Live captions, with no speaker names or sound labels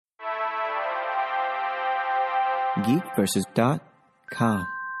geekversus.com.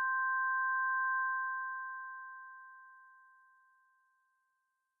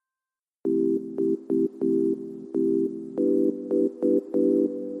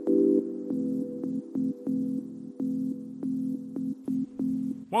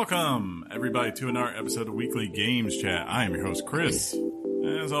 Welcome, everybody, to another episode of Weekly Games Chat. I am your host, Chris.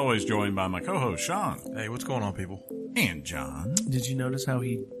 As always, joined by my co-host, Sean. Hey, what's going on, people? And John. Did you notice how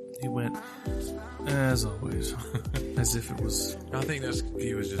he went, as always, as if it was... I think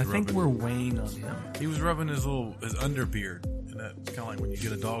he was just I think we're weighing on him. He was rubbing his underbeard. And that's kind of like when you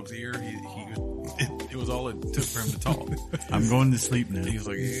get a dog's ear. It was all it took for him to talk. I'm going to sleep now. He was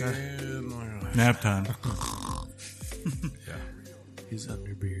like, Nap time. Yeah. His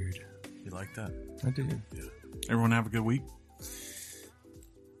underbeard. You like that? I did. Yeah. Everyone have a good week?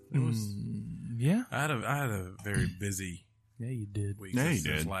 It was. Yeah. I had a very busy Yeah, you did. week. Yeah, you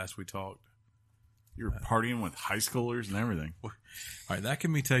since did. last we talked. You were partying with high schoolers and everything. All right, that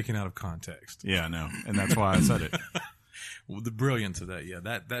can be taken out of context. Yeah, I know. And that's why I said it. Well, the brilliance of that, yeah,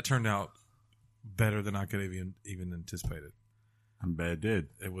 that turned out better than I could have even anticipated. I bet it did.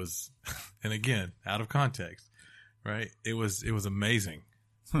 It was, and again, out of context, right? It was amazing.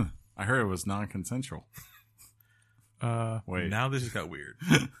 I heard it was non-consensual. Wait. Now this just got weird.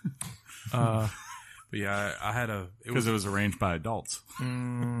 But yeah, I had Because it was arranged by adults.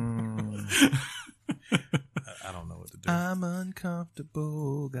 I don't know what to do. I'm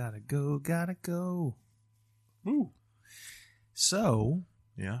uncomfortable. Gotta go. Ooh. So,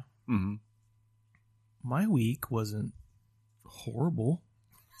 Yeah. Mm-hmm. my week wasn't horrible.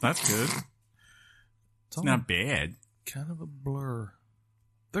 That's good. It's all Not bad. kind of a blur.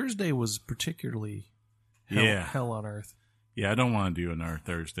 Thursday was particularly Yeah. hell on earth. Yeah, I don't want to do another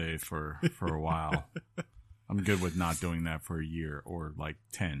Thursday for a while. I'm good with not doing that for a year or like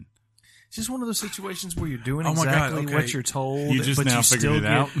 10. It's just one of those situations where you're doing Oh my God, exactly okay. what you're told, You just but now you figured still it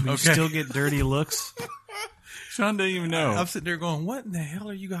out? You Okay. still get dirty looks. Sean didn't even know. I'm sitting there going, "What in the hell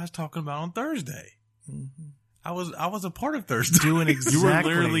are you guys talking about on Thursday?" I was a part of Thursday. Doing You were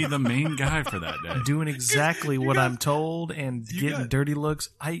exactly, literally the main guy for that day. doing exactly what I'm told and You getting got- dirty looks.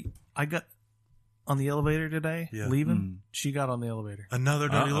 I got on the elevator today, Yeah. leaving. She got on the elevator. Another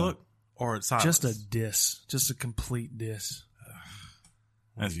dirty Uh-oh. look, or silence? Just a diss, just a complete diss.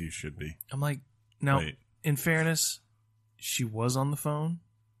 As you should be. I'm like, now, Wait. in fairness, she was on the phone,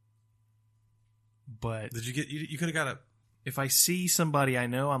 but Did you get? You could have got a. if I see somebody I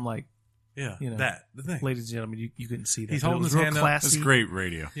know, I'm like, Yeah, You know, the thing. ladies and gentlemen, you couldn't see that. He's but it holding was his real hand up. classy. That's great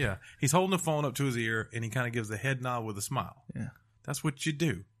radio. Yeah, he's holding the phone up to his ear, and he kind of gives a head nod with a smile. Yeah. That's what you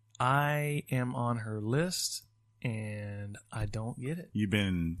do. I am on her list, and I don't get it. You've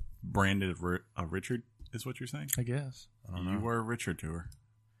been branded a Richard, is what you're saying? I guess. I don't You know. were a Richard to her.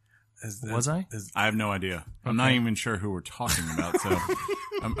 Was I? I have no idea. I'm not Okay. even sure who we're talking about. So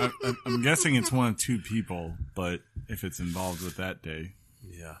I'm guessing it's one of two people, but if it's involved with that day,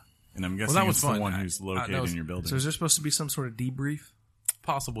 Yeah. and I'm guessing that was it's fun. the one who's that located was- in your building. So is there supposed to be some sort of debrief?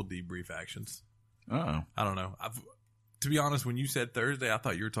 Possible debrief actions. Uh-oh. I don't know. To be honest, when you said Thursday, I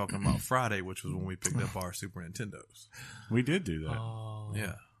thought you were talking about Friday, which was when we picked up our Super Nintendos. We did do that. Oh,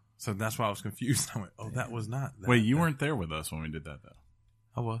 Yeah. So that's why I was confused. I went, "Oh, that was not." That. Wait, you weren't there with us when we did that, though.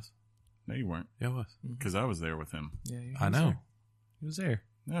 I was. No, you weren't, Yeah, I was. because I was there with him. Yeah, he I was know. there. He was there.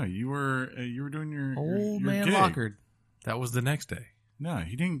 No, you were doing your Old your man gig. Lockard. That was the next day. No,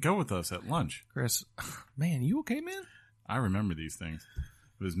 he didn't go with us at lunch. Chris, man, you okay, man? I remember these things.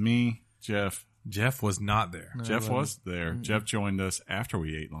 It was me, Jeff. Jeff was not there. No, Jeff I was there. Jeff joined us after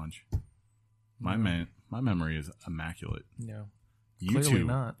we ate lunch. My memory is immaculate. No. You Clearly two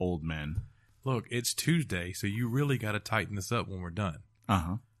not. old men. Look, it's Tuesday, so you really got to tighten this up when we're done.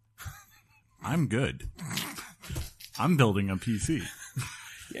 Uh-huh. I'm good. I'm building a PC.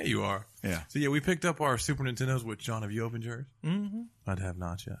 Yeah, you are. Yeah. So yeah, we picked up our Super Nintendos. Which, John, have you opened yours? Mm-hmm. I'd have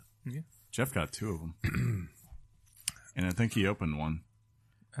not yet. Jeff got 2 of them. And I think he opened one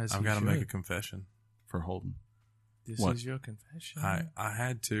I've got to make a confession. for Holden. This What? is your confession. I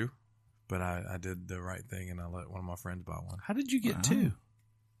had to, but I did the right thing, and I let one of my friends buy one. How did you get Wow. 2?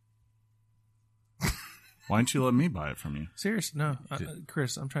 Why didn't you let me buy it from you? Seriously, no.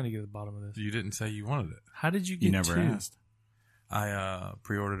 Chris, I'm trying to get to the bottom of this. You didn't say you wanted it. How did you get You never 2? asked. I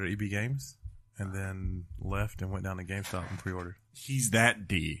pre-ordered at EB Games, and then left and went down to GameStop and pre-ordered. He's that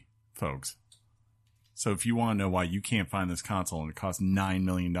D, folks. So if you want to know why you can't find this console and it costs $9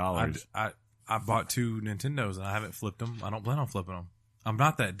 million, I bought 2 Nintendos, and I haven't flipped them. I don't plan on flipping them. I'm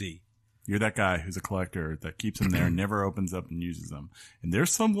not that D. you're that guy who's a collector that keeps them there and never opens up and uses them. And there's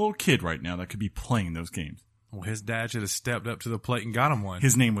some little kid right now that could be playing those games. Well, his dad should have stepped up to the plate and got him one.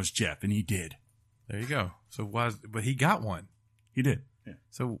 His name was Jeff, and he did. There you go. So but he got one. He did. Yeah.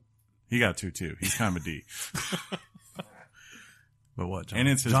 So, He got two, too. He's kind of a D. but what, John? And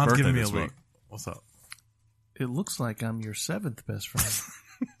it's his John's birthday giving me this a look. week. What's up? It looks like I'm your 7th best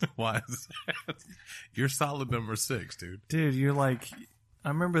friend. Why is that? You're solid number 6, dude. Dude, you're like, I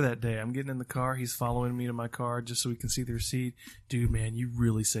remember that day. I'm getting in the car. He's following me to my car just so we can see the receipt. Dude, man, you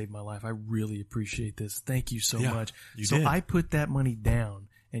really saved my life. I really appreciate this. Thank you so Yeah, much. you So did. I put that money down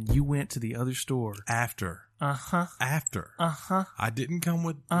and you went to the other store. After. Uh-huh. After. Uh-huh. I didn't come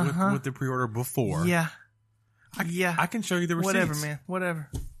with the pre-order before. Yeah. I can show you the receipts. Whatever, man. Whatever.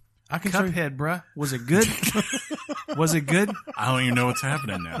 I can show you. Cuphead, bruh. Was it good? Was it good? I don't even know what's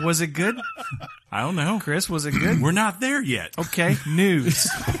happening now. Was it good? I don't know. Chris, was it good? We're not there yet. Okay. News.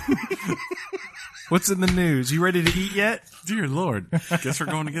 What's in the news? You ready to eat yet? Dear Lord. Guess we're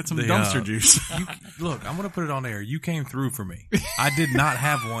going to get some The, dumpster juice. Look, I'm going to put it on air. You came through for me. I did not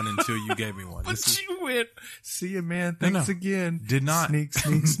have one until you gave me one. This But is, you went. See you, man. No, Thanks no. again. Did not. Sneak.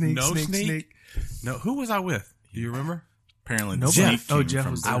 No sneak. sneak. No, who was I with? Do you remember? Apparently, Nobody. Jeff. Oh, came Jeff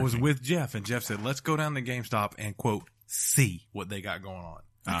from was I there. was with Jeff, and Jeff said, let's go down to GameStop and, quote, see what they got going on.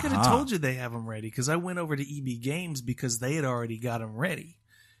 I could have told you they have them ready because I went over to EB Games because they had already got them ready.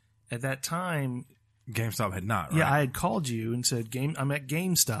 At that time, GameStop had not, right? yeah, I had called you and said, I'm at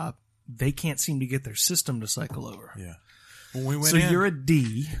GameStop. They can't seem to get their system to cycle over. Yeah. When we went So in, you're a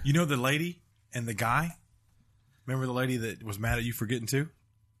D. you know the lady and the guy? Remember the lady that was mad at you for getting two?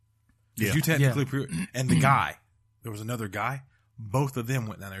 'Cause Yeah. You technically, and the guy. There was another guy. Both of them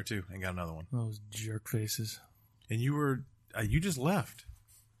went down there too and got another one. Those jerk faces. And you were, you just left.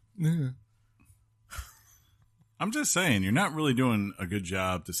 I'm just saying, you're not really doing a good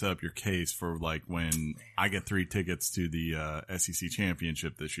job to set up your case for like when I get 3 tickets to the SEC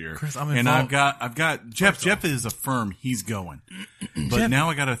championship this year. Chris, I'm and involved- I've got Jeff. Jeff is affirmed he's going, but Jeff- now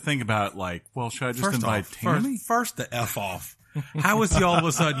I got to think about like, well, should I just invite Tammy? First the F off. How is he all of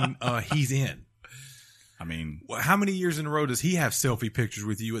a sudden, he's in? I mean, Well, how many years in a row does he have selfie pictures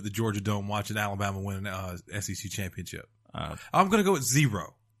with you at the Georgia Dome watching Alabama win an SEC championship? I'm going to go with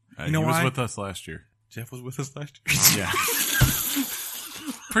 0. You know he was why? with us last year. Jeff was with us last year. Yeah,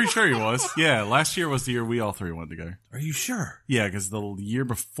 pretty sure he was. Yeah, last year was the year we all 3 went together. Are you sure? Yeah, because the year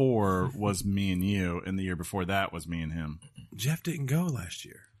before was me and you, and the year before that was me and him. Jeff didn't go last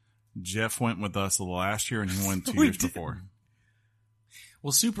year. Jeff went with us the last year, and he went 2 We years did. before.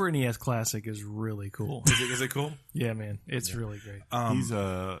 Well, Super NES Classic is really cool. Is it cool? Yeah, man. It's really great. He's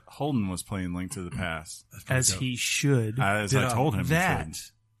Holden was playing Link to the Past, As he should. as I told him. he that,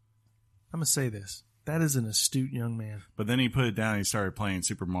 should. I'm going to say this. That is an astute young man. But then he put it down. And he started playing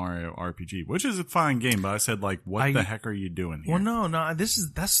Super Mario RPG, which is a fine game. But I said, like, what the heck are you doing here? Well, no.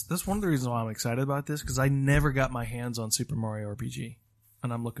 That's one of the reasons why I'm excited about this because I never got my hands on Super Mario RPG,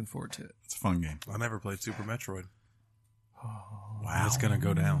 and I'm looking forward to it. It's a fun game. I never played Super Metroid. Wow. It's going to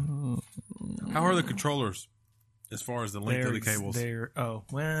go down. How are the controllers as far as the length of the cables?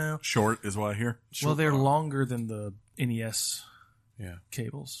 Short is what I hear. Well, they're longer than the NES Yeah.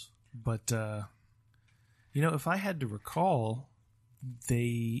 cables, but if I had to recall,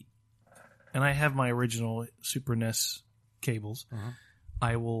 and I have my original Super NES cables.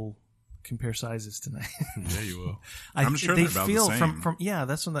 I will compare sizes tonight. Yeah, you will. I'm sure they they're about feel the same. from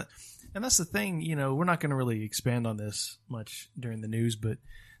that's when and that's the thing. We're not going to really expand on this much during the news, but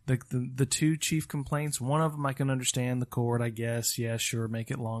the 2 chief complaints. One of them I can understand the cord. I guess, yeah, sure,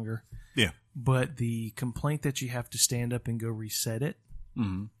 make it longer. Yeah. But the complaint that you have to stand up and go reset it,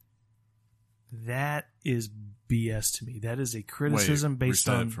 that is BS to me. That is a criticism based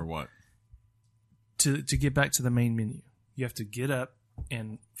reset on for what? to get back to the main menu. You have to get up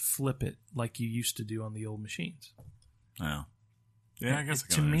and flip it like you used to do on the old machines. Oh. Yeah, I guess I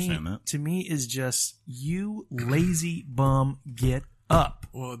to can me, understand that. To me, is just you lazy bum. Get up.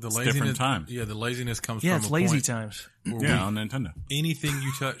 Well, the It's laziness. different times. Yeah, the laziness comes Yeah, from it's a lazy point times. where Yeah, on Nintendo. anything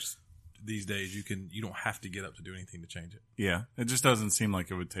you touch these days, you don't have to get up to do anything to change it. Yeah, it just doesn't seem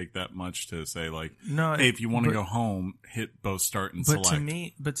like it would take that much to say like, No, hey, if you want to but- go home, hit both start and But select. to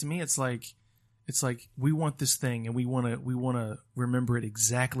me, it's like we want this thing and we want to remember it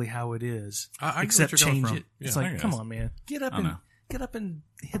exactly how it is, I get except where you're coming change from. it. Yeah, it's I like, guess. come on, man, get up I know. and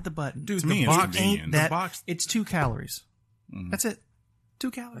hit the button, Dude, To the me, it's box convenient. ain't that. The box, It's 2 calories. Mhm. That's it.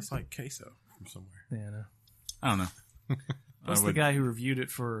 2 calories. that's like queso from somewhere. Yeah, no. I don't know. Plus, I the would- guy who reviewed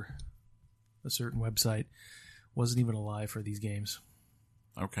it for a certain website wasn't even alive for these games.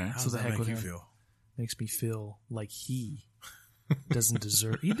 Okay. How So does the that heck make with you him. feel? Makes me feel like he doesn't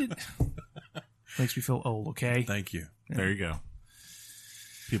deserve. He did. Makes me feel old. Okay, Thank you. There you go.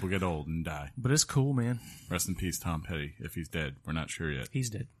 People get old and die. but it's cool, man. Rest in peace, Tom Petty. If he's dead, we're not sure yet. He's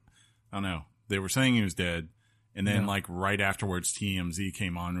dead. I don't know. they were saying he was dead. And then, like, right afterwards, TMZ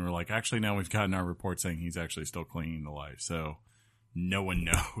came on and were like, actually, now we've gotten our report saying he's actually still clinging to life. So no one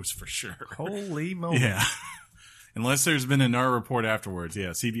knows for sure. Holy moly. Yeah. Unless there's been another report afterwards. Yeah,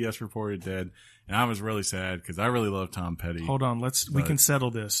 CBS reported dead. And I was really sad because I really love Tom Petty. Hold on. We can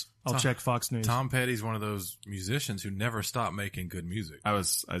settle this. I'll check Fox News. Tom Petty's one of those musicians who never stop making good music. I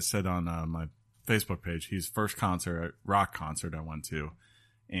said on my Facebook page, his first rock concert I went to.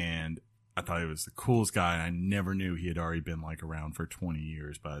 And I thought he was the coolest guy. And I never knew he had already been like around for 20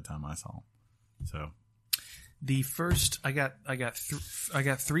 years by the time I saw him. So the first, I got 3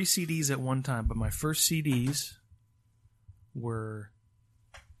 CDs at one time, but my first CDs were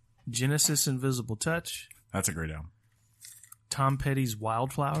Genesis Invisible Touch. That's a great album. Tom Petty's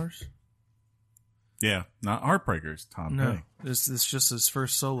Wildflowers. Yeah, not Heartbreakers. Tom Petty. No, this is just his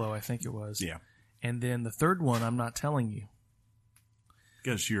first solo, I think it was. Yeah. And then the third one, I'm not telling you.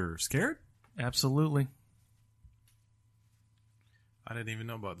 Because you're scared? Absolutely. I didn't even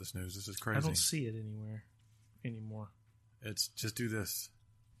know about this news. This is crazy. I don't see it anymore. It's just do this.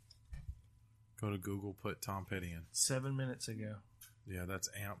 Go to Google, put Tom Petty in. 7 minutes ago. Yeah, that's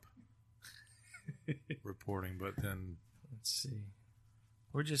AMP reporting, but then... Let's see.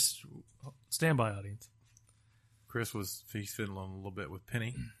 We're just... Stand by, audience. Chris he's fiddling a little bit with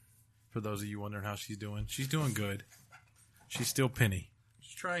Penny. For those of you wondering how she's doing. She's doing good. She's still Penny.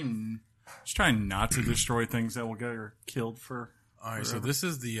 She's trying not to destroy things that will get her killed for... All right, so this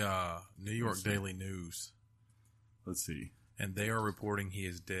is the New York Daily News. Let's see. And they are reporting he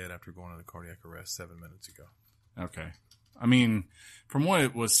is dead after going into cardiac arrest 7 minutes ago. Okay. I mean, from what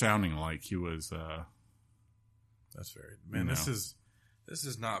it was sounding like, he was... That's very... Man, this has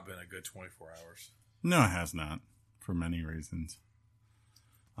not been a good 24 hours. No, it has not. For many reasons.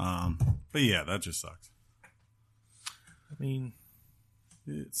 But yeah, that just sucks. I mean...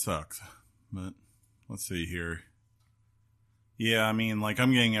 It sucks. But let's see here. Yeah, I mean, like,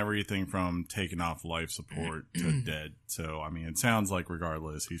 I'm getting everything from taking off life support to dead. So, I mean, it sounds like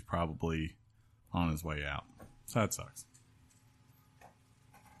regardless, he's probably on his way out. So that sucks.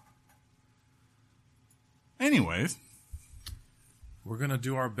 Anyways. We're going to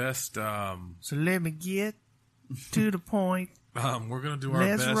do our best. So let me get to the point. We're going to do our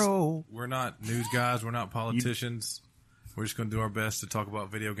Let's best. Roll. We're not news guys. We're not politicians. We're just going to do our best to talk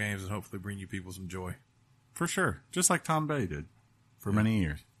about video games and hopefully bring you people some joy. For sure. Just like Tom Petty did for many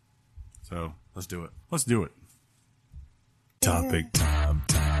years. So let's do it. Let's do it. Topic time.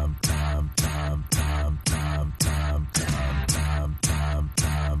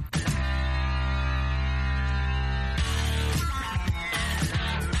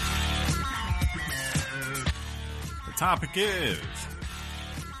 The topic is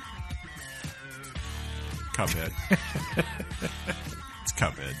Cuphead. It's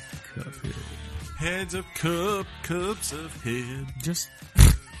Cuphead. Heads of cups of head. Just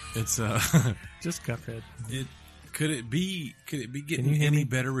it's just Cuphead. Could it be getting any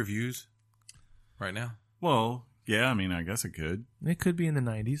better reviews right now? Well, yeah, I mean, I guess it could. It could be in the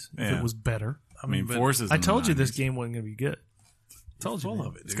 90s if it was better. I mean, Forces. I told you this game wasn't going to be good. Told you all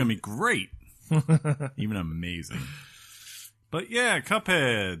of it. It's going to be great. Even amazing. But yeah,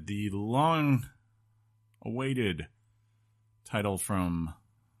 Cuphead, the long-awaited title from,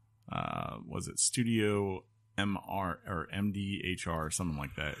 was it Studio MR or MDHR, something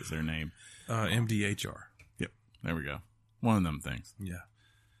like that is their name. MDHR. Yep, there we go. One of them things. Yeah.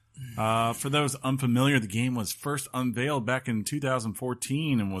 For those unfamiliar, the game was first unveiled back in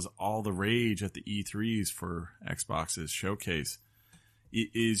 2014 and was all the rage at the E3s for Xbox's showcase. It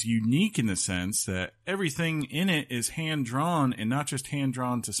is unique in the sense that everything in it is hand-drawn, and not just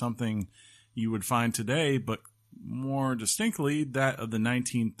hand-drawn to something you would find today, but more distinctly that of the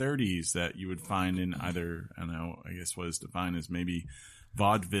 1930s that you would find in either, I don't know, I guess what is defined as maybe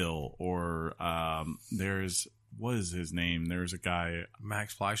vaudeville or what is his name? There's a guy,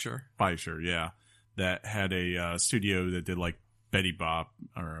 Max Fleischer, yeah, that had a studio that did like Betty Boop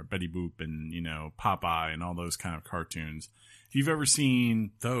and, Popeye and all those kind of cartoons. If you've ever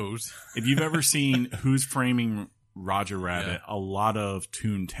seen those, Who's Framing Roger Rabbit, a lot of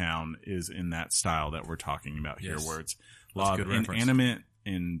Toontown is in that style that we're talking about here, where it's a lot of inanimate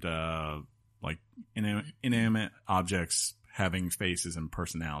and inanimate objects having faces and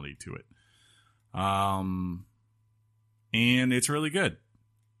personality to it. And it's really good.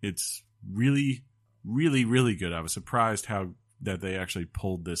 It's really, really, really good. I was surprised that they actually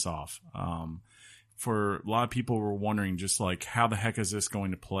pulled this off. For a lot of people were wondering just like, how the heck is this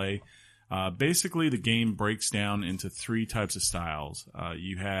going to play? Basically, the game breaks down into 3 types of styles.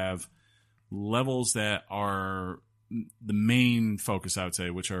 You have levels that are the main focus, I would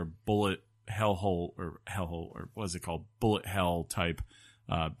say, which are bullet hellhole or what is it called? Bullet hell type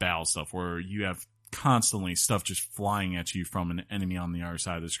battle stuff where you have constantly stuff just flying at you from an enemy on the other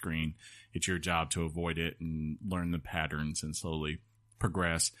side of the screen. It's your job to avoid it and learn the patterns and slowly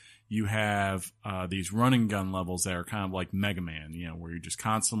progress. You have these running gun levels that are kind of like Mega Man, where you're just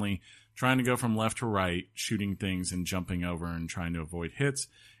constantly trying to go from left to right, shooting things and jumping over and trying to avoid hits.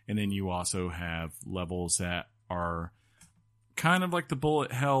 And then you also have levels that are kind of like the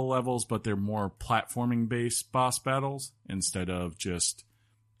bullet hell levels, but they're more platforming based boss battles instead of just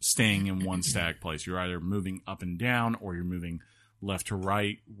staying in one static place. You're either moving up and down or you're moving left to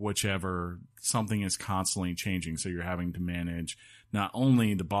right, whichever. Something is constantly changing. So you're having to manage not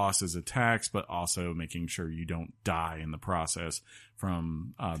only the boss's attacks, but also making sure you don't die in the process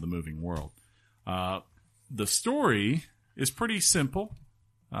from the moving world. The story is pretty simple,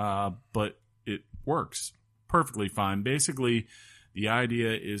 but it works perfectly fine. Basically, the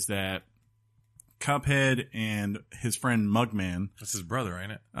idea is that Cuphead and his friend Mugman. That's his brother,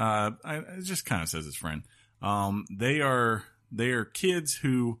 ain't it? It just kind of says his friend. They are kids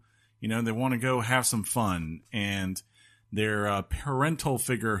who, they want to go have some fun, and their parental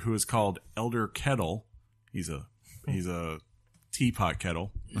figure, who is called Elder Kettle, he's a teapot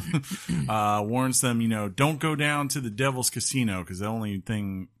kettle, warns them, don't go down to the Devil's Casino because the only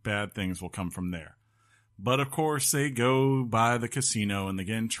bad things will come from there. But of course, they go by the casino and they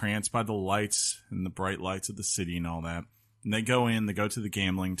get entranced by the lights and the bright lights of the city and all that. And they go to the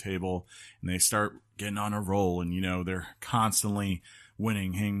gambling table and they start getting on a roll, and, they're constantly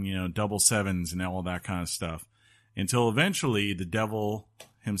winning, hitting, double sevens and all that kind of stuff. Until eventually the devil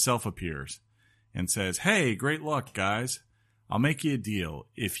himself appears and says, "Hey, great luck, guys. I'll make you a deal.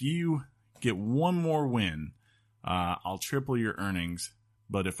 If you get one more win, I'll triple your earnings.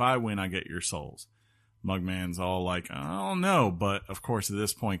 But if I win, I get your souls." Mugman's all like, "I don't know." But of course, at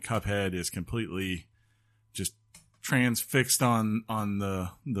this point, Cuphead is completely just transfixed on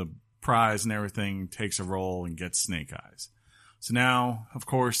the prize and everything, takes a roll and gets snake eyes. So now, of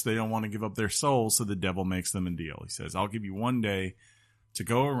course, they don't want to give up their souls, so the devil makes them a deal. He says, "I'll give you one day to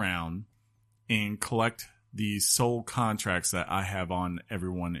go around and collect these soul contracts that I have on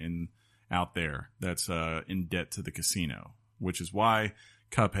everyone out there that's in debt to the casino," which is why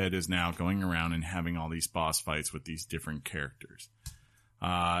Cuphead is now going around and having all these boss fights with these different characters.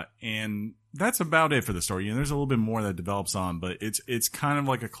 And that's about it for the story. There's a little bit more that develops on, but it's kind of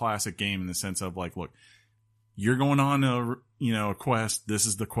like a classic game in the sense of like, look, you're going on a quest. This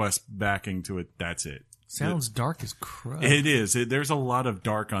is the quest backing to it. That's it. Sounds dark as crap. It is. There's a lot of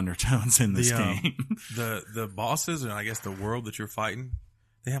dark undertones in this game. The bosses, and I guess the world that you're fighting,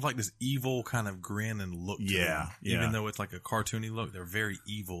 they have like this evil kind of grin and look to them. Even though it's like a cartoony look, they're very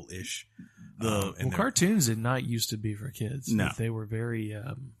evil-ish. Cartoons did not used to be for kids. No. They were very...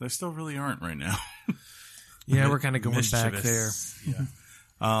 they still really aren't right now. Yeah, we're kind of going back there. Yeah.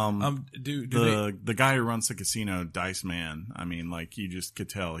 The guy who runs the casino, Dice Man, I mean, like, you just could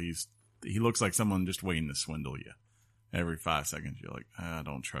tell he looks like someone just waiting to swindle you. Every 5 seconds, you're like, I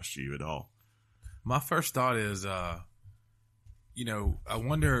don't trust you at all. My first thought is... I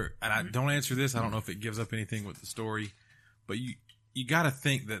wonder, and I don't answer this, I don't know if it gives up anything with the story, but you got to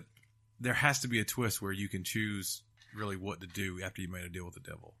think that there has to be a twist where you can choose really what to do after you made a deal with the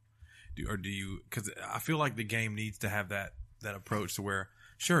devil. Do you, because I feel like the game needs to have that approach to where,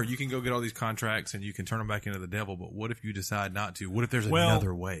 sure, you can go get all these contracts and you can turn them back into the devil, but what if you decide not to? What if there's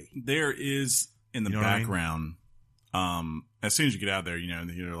another way? There is, in the background, as soon as you get out there,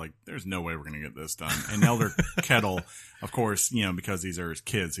 you're like, there's no way we're going to get this done. And Elder Kettle, of course, because these are his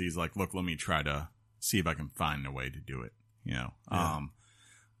kids, he's like, look, let me try to see if I can find a way to do it, Yeah.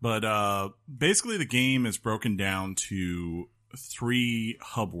 But basically the game is broken down to 3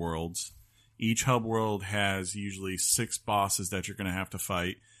 hub worlds. Each hub world has usually 6 bosses that you're going to have to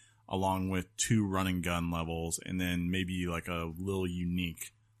fight, along with 2 running gun levels, and then maybe like a little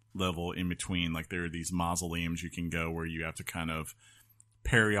unique level in between. Like there are these mausoleums you can go where you have to kind of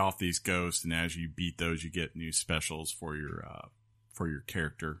parry off these ghosts, and as you beat those, you get new specials for your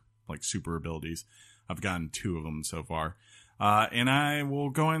character, like super abilities. I've gotten 2 of them so far, and I will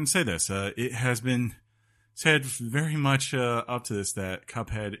go ahead and say this: it has been said very much up to this that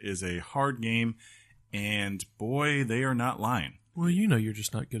Cuphead is a hard game, and boy, they are not lying. Well, you're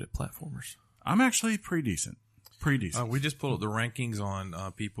just not good at platformers. I'm actually pretty decent. We just pulled up the rankings on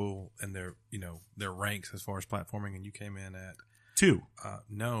people and their ranks as far as platforming, and you came in at 2.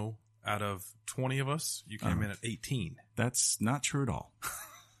 No, out of 20 of us, you came in at 18. That's not true at all.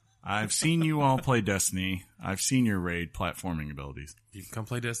 I've seen you all play Destiny. I've seen your raid platforming abilities. You can come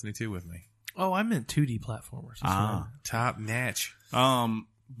play Destiny 2 with me. Oh, I meant 2D platformers. Top notch.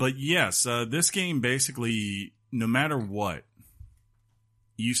 But yes, this game basically, no matter what,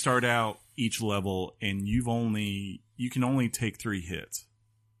 you start out each level and you can only take 3 hits.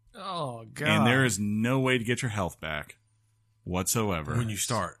 Oh, God. And there is no way to get your health back whatsoever. When you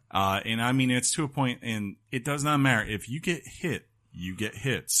start. And I mean, it's to a point, and it does not matter. If you get hit, you get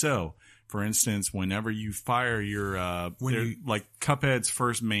hit. So, for instance, whenever you fire your, like Cuphead's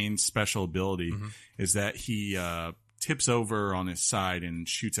first main special ability is that he, tips over on his side and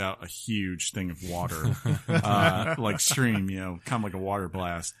shoots out a huge thing of water, like stream, kind of like a water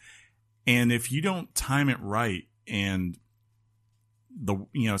blast. And if you don't time it right, and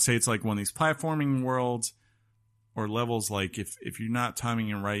say it's like one of these platforming worlds or levels, like if you're not timing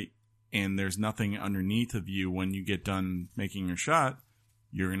it right and there's nothing underneath of you when you get done making your shot,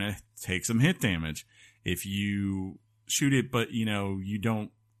 you're going to take some hit damage. If you shoot it, but you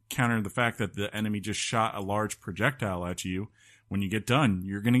don't counter the fact that the enemy just shot a large projectile at you, when you get done,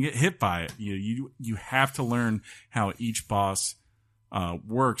 you're going to get hit by it. You have to learn how each boss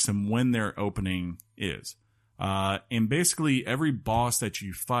works and when their opening is. And basically every boss that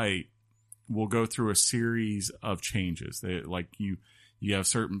you fight will go through a series of changes. You have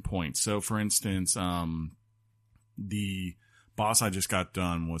certain points. So for instance, the boss I just got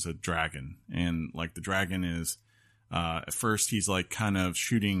done was a dragon, and like the dragon is, at first he's like kind of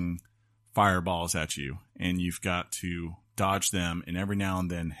shooting fireballs at you, and you've got to dodge them, and every now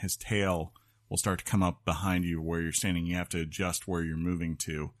and then his tail will start to come up behind you where you're standing. You have to adjust where you're moving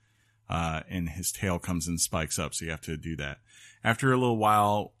to, and his tail comes and spikes up, so you have to do that. After a little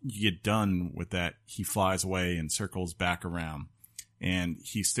while, you get done with that, he flies away and circles back around, and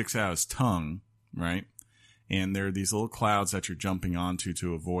he sticks out his tongue, right? And there are these little clouds that you're jumping onto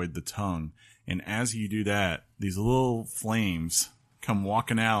to avoid the tongue. And as you do that, these little flames come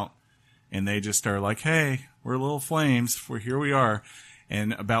walking out, and they just are like, hey, we're little flames. Here we are.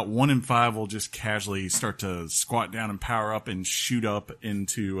 And about 1 in 5 will just casually start to squat down and power up and shoot up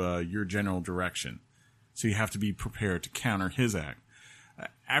into your general direction. So you have to be prepared to counter his act.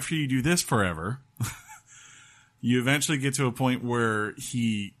 After you do this forever, you eventually get to a point where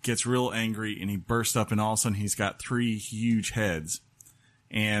he gets real angry and he bursts up, and all of a sudden he's got 3 huge heads,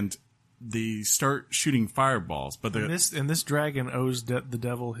 and they start shooting fireballs. But this dragon owes the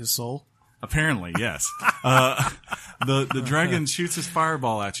devil his soul. Apparently, yes. The dragon shoots his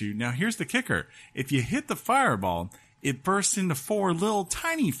fireball at you. Now, here's the kicker: if you hit the fireball, it bursts into 4 little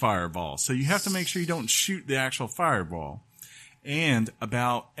tiny fireballs. So you have to make sure you don't shoot the actual fireball. And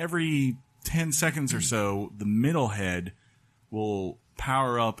about every 10 seconds or so, the middle head will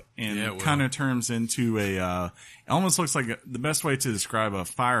power up and kind of turns into it almost looks like the best way to describe a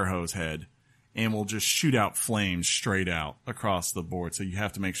fire hose head, and will just shoot out flames straight out across the board. So you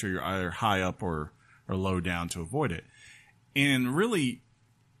have to make sure you're either high up or low down to avoid it. And really,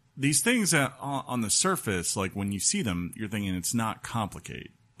 these things that on the surface, like when you see them, you're thinking it's not complicated,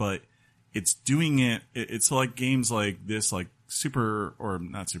 but it's doing it. It's like games like this, like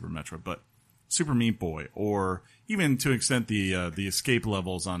not Super Metroid, but Super Meat Boy, or even to an extent the escape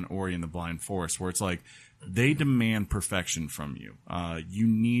levels on Ori and the Blind Forest, where it's like they demand perfection from you. You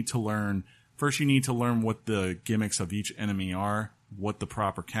need to learn what the gimmicks of each enemy are, what the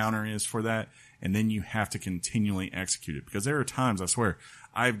proper counter is for that, and then you have to continually execute it. Because there are times, I swear,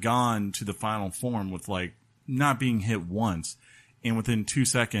 I've gone to the final form with like not being hit once, and within 2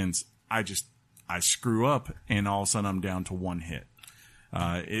 seconds, I screw up, and all of a sudden I'm down to 1 hit.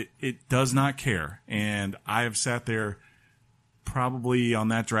 It does not care. And I have sat there probably on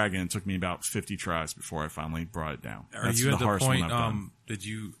that dragon. It took me about 50 tries before I finally brought it down. Are you at the point,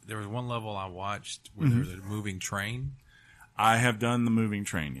 there was one level I watched where there was a moving train? I have done the moving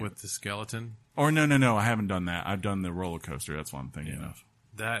train. With the skeleton? Or no, I haven't done that. I've done the roller coaster. That's what I'm thinking of.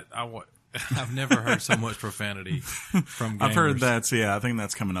 I've never heard so much profanity from gamers. I've heard that. So yeah, I think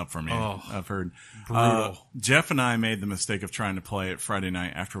that's coming up for me. Oh, I've heard. Brutal. Jeff and I made the mistake of trying to play it Friday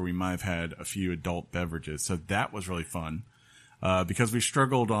night after we might have had a few adult beverages. So that was really fun. Because we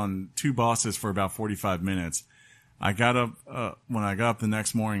struggled on 2 bosses for about 45 minutes. I got up, when I got up the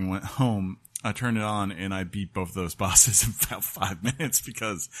next morning, went home, I turned it on, and I beat both those bosses in about 5 minutes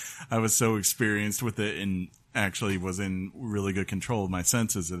because I was so experienced with it and actually was in really good control of my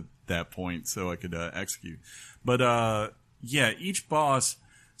senses at that point, so I could execute. But yeah, each boss,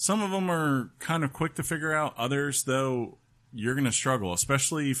 some of them are kind of quick to figure out. Others, though, you're going to struggle,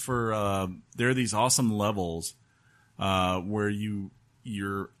 especially for there are these awesome levels where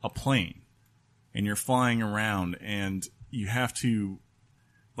you're a plane and you're flying around, and you have to,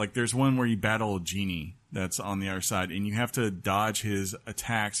 like, there's one where you battle a genie that's on the other side, and you have to dodge his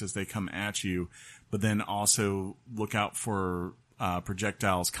attacks as they come at you, but then also look out for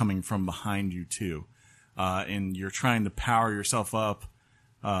projectiles coming from behind you too. And you're trying to power yourself up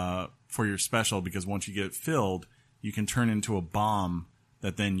for your special, because once you get it filled, you can turn into a bomb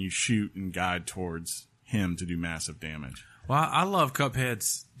that then you shoot and guide towards him to do massive damage. Well, I love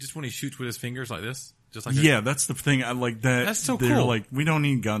Cuphead's just when he shoots with his fingers like this. Just like Yeah, that's the thing. I like that. That's so They're cool. like, we don't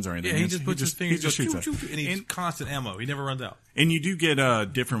need guns or anything. Yeah, he just puts his fingers, he just shoots choo, it. choo, and he's constant ammo. He never runs out. And you do get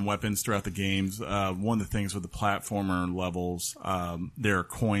different weapons throughout the games. One of the things with the platformer levels, there are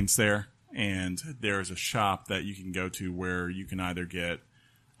coins there, and there's a shop that you can go to where you can either get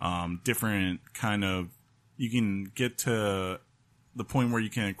different kind of. You can get to the point where you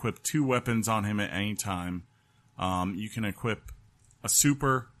can equip 2 weapons on him at any time. You can equip a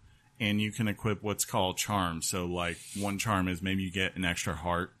super, and you can equip what's called charms. So, like, one charm is maybe you get an extra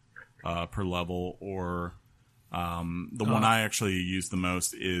heart per level, or the one I actually use the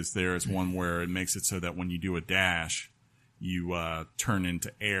most is there's one where it makes it so that when you do a dash, you turn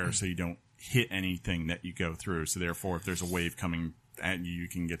into air, so you don't hit anything that you go through. So, therefore, if there's a wave coming at you, you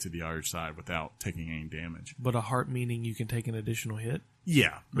can get to the other side without taking any damage. But a heart meaning you can take an additional hit?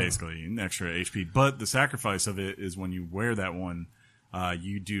 Yeah, basically, an extra HP. But the sacrifice of it is when you wear that one,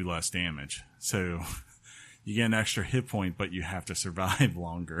 you do less damage. So you get an extra hit point, but you have to survive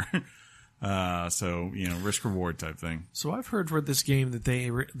longer. So, risk reward type thing. So I've heard for this game that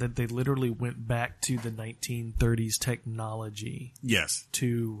they literally went back to the 1930s technology Yes.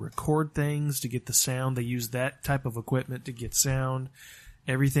 to record things, to get the sound. They use that type of equipment to get sound.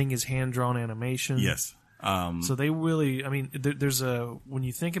 Everything is hand-drawn animation. Yes. So they really, there's when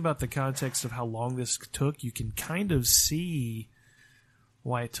you think about the context of how long this took, you can kind of see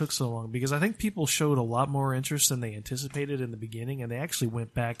why it took so long, because I think people showed a lot more interest than they anticipated in the beginning, and they actually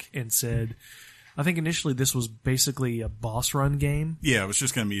went back and said, I think initially this was basically a boss run game. Yeah, it was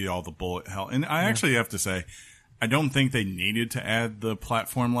just going to be all the bullet hell. And I actually have to say, I don't think they needed to add the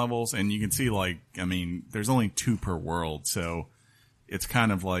platform levels, and you can see, there's only 2 per world, so it's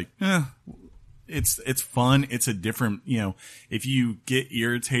kind of like, It's fun. It's a different, if you get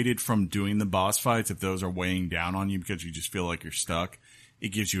irritated from doing the boss fights, if those are weighing down on you because you just feel like you're stuck, it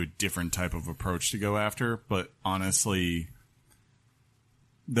gives you a different type of approach to go after. But honestly,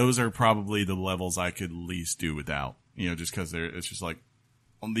 those are probably the levels I could least do without, just because it's just like,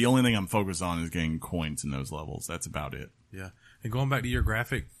 the only thing I'm focused on is getting coins in those levels. That's about it. Yeah. And going back to your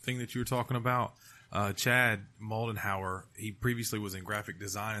graphic thing that you were talking about, Chad Moldenhauer, he previously was in graphic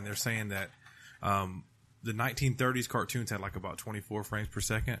design, and they're saying that the 1930s cartoons had like about 24 frames per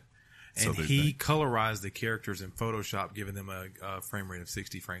second, and he colorized the characters in Photoshop, giving them a frame rate of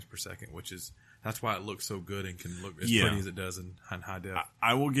 60 frames per second, that's why it looks so good and can look as pretty as it does in high def.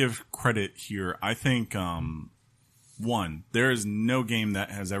 I will give credit here. I think, one, there is no game that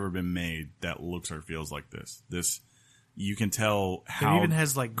has ever been made that looks or feels like this. You can tell how it even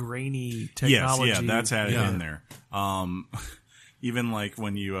has like grainy technology. Yes, yeah, that's added in there. Even like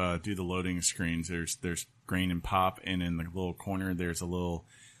when you do the loading screens, there's grain and pop, and in the little corner there's a little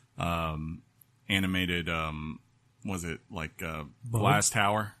animated glass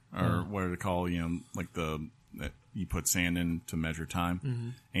tower, or what do they call, like that you put sand in to measure time,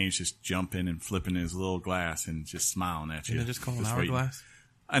 and he's just jumping and flipping his little glass and just smiling at you. Did they just call an hourglass?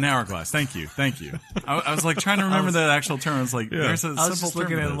 An hourglass. Thank you. I was like trying to remember the actual term. I was like, there's a simple I was just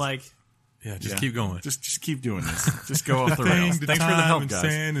looking term at for it this. Yeah, just keep going. Just keep doing this. Just go off the rails. Thanks for the help, guys.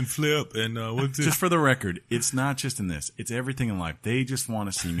 Sand and flip and what's it? Just for the record, it's not just in this. It's everything in life. They just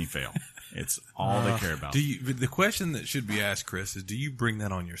want to see me fail. It's all they care about. The question that should be asked, Chris, is: do you bring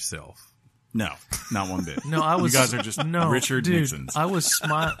that on yourself? No, not one bit. No, I was. You guys are just Richard dude, Nixons. I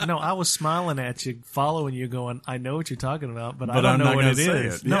was smiling at you, following you, going, I know what you're talking about, but I don't know what it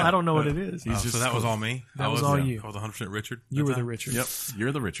is. No, I don't know what it is. So that was all me. That was all you. I was 100% Richard. You were the Richard. Yep,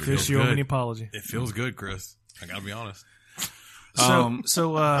 you're the Richard. Chris, you owe me an apology. It feels good, Chris. I gotta be honest.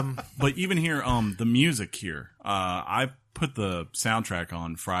 But even here, the music here, I put the soundtrack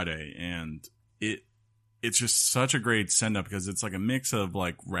on Friday, and it's just such a great send up, because it's like a mix of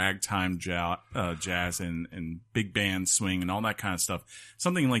like ragtime jazz and big band swing and all that kind of stuff.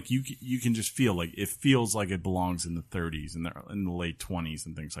 Something like you can just feel like it feels like it belongs in the 30s and in the late 20s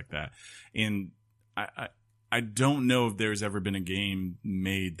and things like that. And I don't know if there's ever been a game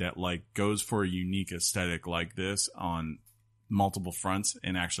made that like goes for a unique aesthetic like this on multiple fronts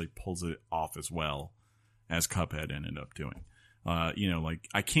and actually pulls it off as well as Cuphead ended up doing. Like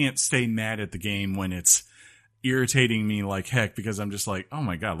I can't stay mad at the game when it's irritating me like heck, because I'm just like, oh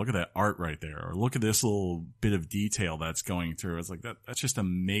my God, look at that art right there. Or look at this little bit of detail that's going through. It's like that's just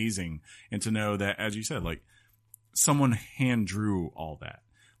amazing. And to know that, as you said, like someone hand drew all that.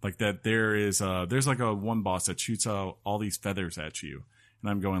 Like that there's like a one boss that shoots out all these feathers at you. And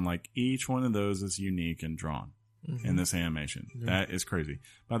I'm going like each one of those is unique and drawn in this animation. That is crazy.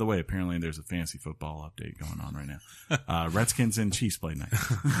 By the way, apparently there's a fantasy football update going on right now. Redskins and Chiefs play night.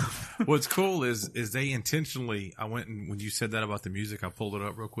 What's cool is they intentionally, I went and when you said that about the music, I pulled it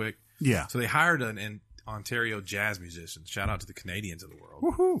up real quick. Yeah. So they hired an Ontario jazz musician. Shout out to the Canadians of the world.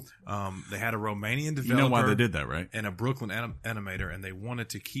 Woohoo. They had a Romanian developer. You know why they did that, right? And a Brooklyn animator, and they wanted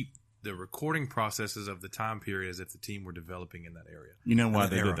to keep the recording processes of the time period as if the team were developing in that area. You know why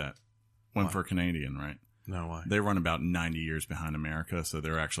they did that? One for Canadian, right? No, why? They run about 90 years behind America, so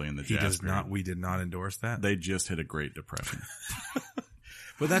they're actually in the jazz period. We did not endorse that. They just hit a Great Depression.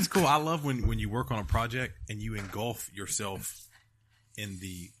 But that's cool. I love when you work on a project and you engulf yourself in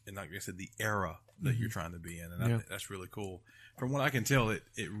like I said, the era that you're trying to be in, and that's really cool. From what I can tell, it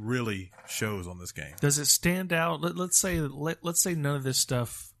really shows on this game. Does it stand out? Let's say none of this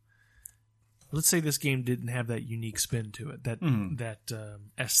stuff. Let's say this game didn't have that unique spin to it, that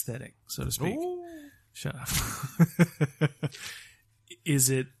aesthetic, so to speak. Ooh. Shut up. Is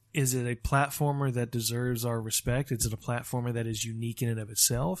it a platformer that deserves our respect? Is it a platformer that is unique in and of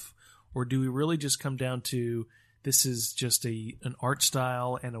itself? Or do we really just come down to this is just an art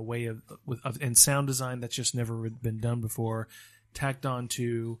style and a way of and sound design that's just never been done before, tacked on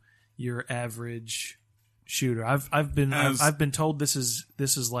to your average shooter? I've been told this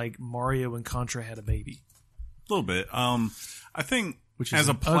is like Mario and Contra had a baby. A little bit. I think Which is as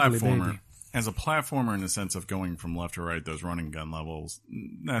a an ugly platformer, baby. as a platformer in the sense of going from left to right, those running gun levels,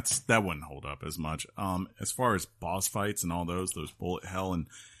 that wouldn't hold up as much. As far as boss fights and all those bullet hell and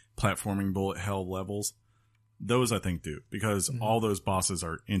platforming bullet hell levels, those I think do, because all those bosses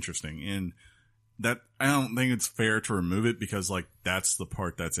are interesting, and that I don't think it's fair to remove it, because like that's the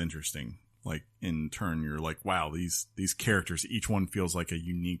part that's interesting. Like in turn, you're like, wow, these characters, each one feels like a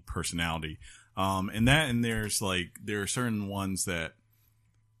unique personality. And there are certain ones that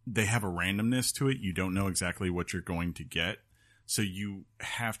they have a randomness to it. You don't know exactly what you're going to get. So you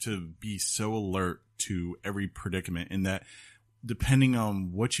have to be so alert to every predicament, and that depending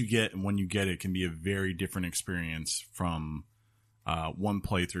on what you get and when you get it can be a very different experience from one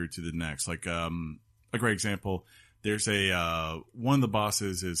playthrough to the next. Like a great example, there's one of the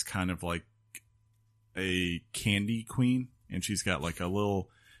bosses is kind of like a candy queen, and she's got like a little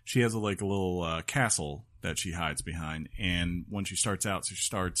castle that she hides behind, and when she starts out, she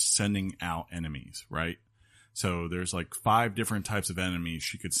starts sending out enemies, right? So there's like 5 different types of enemies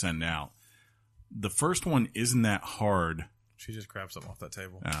she could send out. The first one isn't that hard. She just grabbed something off that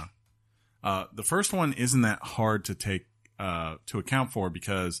table. Yeah. The first one isn't that hard to take to account for,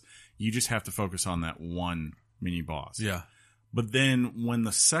 because you just have to focus on that one mini boss. Yeah. But then when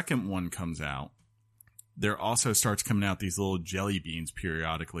the second one comes out, there also starts coming out these little jelly beans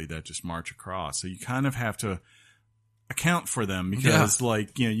periodically that just march across. So you kind of have to account for them, because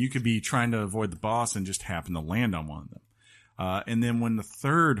you could be trying to avoid the boss and just happen to land on one of them. And then when the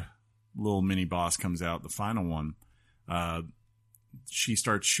third little mini boss comes out, the final one, she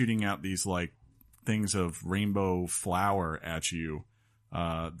starts shooting out these like things of rainbow flower at you,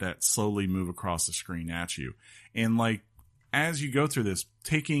 that slowly move across the screen at you. And like, as you go through this,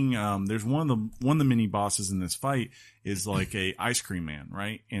 there's one of the mini bosses in this fight is like a ice cream man,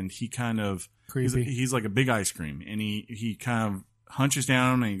 right? And he kind of, he's like a big ice cream, and he kind of hunches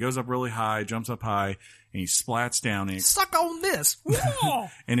down, and he goes up really high, jumps up high, and he splats down, and Suck on this.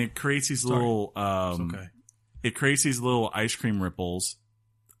 and it creates these little, okay. it creates these little ice cream ripples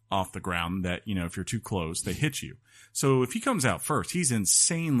off the ground that, if you're too close, they hit you. So if he comes out first, he's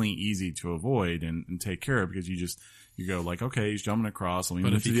insanely easy to avoid and take care of, because you go like, okay, he's jumping across. Let me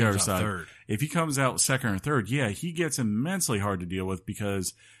move to the other side. Third. If he comes out second or third, yeah, he gets immensely hard to deal with,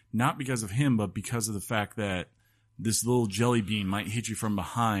 not because of him, but because of the fact that this little jelly bean might hit you from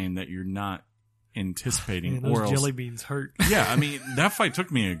behind that you're not anticipating. Man, those jelly beans hurt. Yeah, I mean, that fight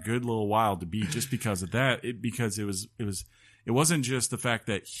took me a good little while to beat, just because of that. Because it wasn't just the fact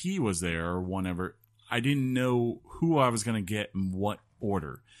that he was there or whatever. I didn't know who I was going to get in what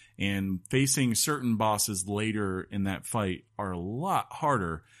order. And facing certain bosses later in that fight are a lot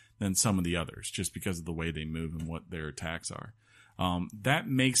harder than some of the others, just because of the way they move and what their attacks are. That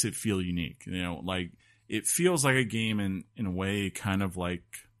makes it feel unique. Like it feels like a game in a way, kind of like,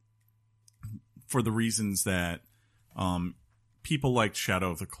 for the reasons that people liked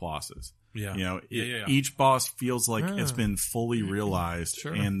Shadow of the Colossus. Yeah. Each boss feels like it's been fully realized,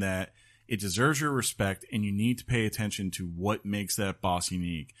 Sure. and that it deserves your respect, and you need to pay attention to what makes that boss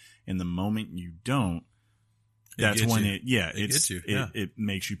unique. And the moment you don't, that's when it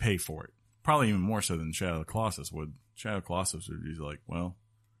makes you pay for it. Probably even more so than Shadow of the Colossus would. Shadow of the Colossus would be like, well,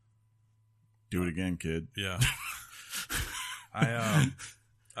 Do it again, kid. Yeah.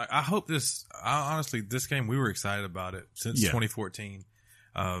 I hope this. Honestly, this game, we were excited about it since 2014.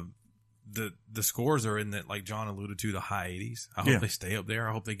 The scores are in that, like John alluded to, the high 80s. I hope they stay up there.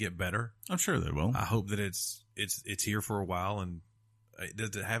 I hope they get better. I'm sure they will. I hope that it's here for a while. And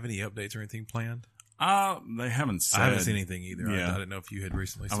does it have any updates or anything planned? They haven't said. I haven't seen anything either. Yeah. I didn't know if you had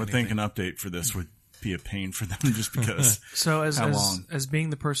recently seen I would anything. think an update for this would be a pain for them just because. So how long? as being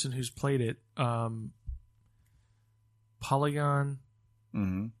the person who's played it, Polygon,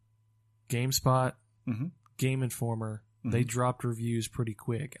 Mm-hmm. GameSpot, Mm-hmm. Game Informer, they dropped reviews pretty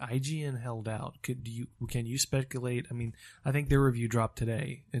quick. IGN held out. Can you speculate? I mean, I think their review dropped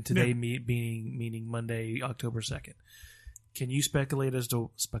today, and today meaning Monday, October 2nd. Can you speculate as to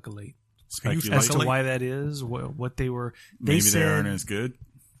why that is? What they were? They Maybe said, they aren't as good.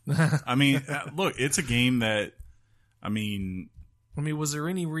 I mean, look, it's a game that. I mean, was there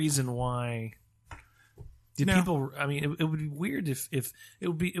any reason why? Did No. people? I mean, it would be weird if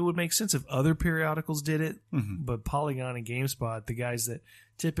it would make sense if other periodicals did it, but Polygon and GameSpot, the guys that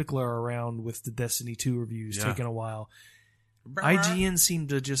typically are around with the Destiny 2 reviews, taking a while. IGN seemed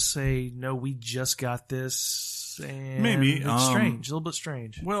to just say, "No, we just got this." And Maybe, it's strange, a little bit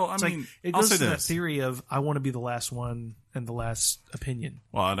strange. well, I It's mean, like, it I'll goes say to that this. theory of I want to be the last one and the last opinion.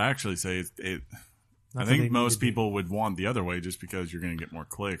 Well, I'd actually say it. Not I that they think need most to be. people would want the other way just because you're going to get more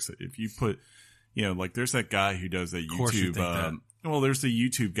clicks. If you put, like there's that guy who does that course you YouTube. think that. Well, there's the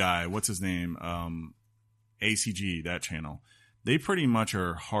YouTube guy. What's his name? ACG, that channel. They pretty much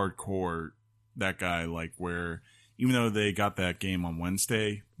are hardcore. That guy, like where even though they got that game on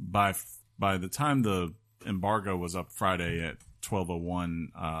Wednesday, by the time the embargo was up Friday at 12:01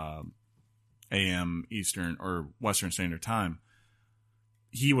 a.m. Eastern or Western Standard Time,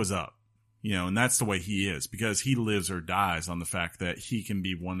 he was up. And that's the way he is because he lives or dies on the fact that he can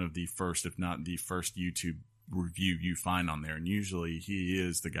be one of the first, if not the first YouTube review you find on there. And usually he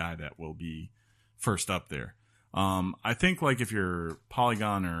is the guy that will be first up there. I think like if you're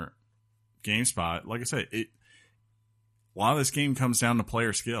Polygon or GameSpot, like I said, a lot of this game comes down to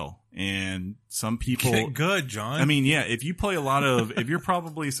player skill and some people Get good, John. I mean, yeah, if you're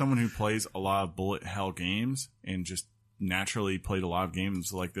probably someone who plays a lot of bullet hell games and just naturally played a lot of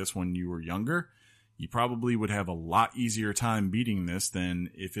games like this when you were younger, you probably would have a lot easier time beating this than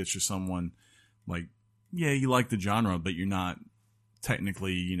if it's just someone like, yeah, you like the genre, but you're not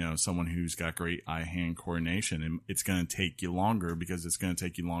technically, someone who's got great eye-hand coordination, and it's going to take you longer because it's going to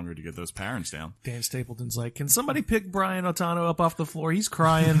take you longer to get those patterns down. Dan Stapleton's like, can somebody pick Brian Otano up off the floor? He's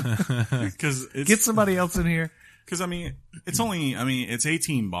crying. Because Get somebody else in here. Because it's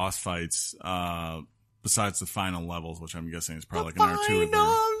 18 boss fights, besides the final levels, which I'm guessing is probably like another 2 or 3.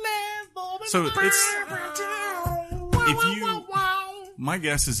 So my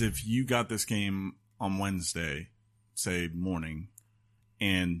guess is if you got this game on Wednesday, say morning,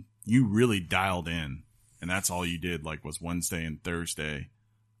 and you really dialed in, and that's all you did, like was Wednesday and Thursday,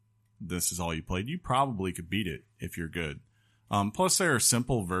 this is all you played, you probably could beat it if you're good. Plus there are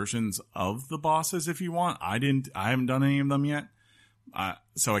simple versions of the bosses if you want. I haven't done any of them yet.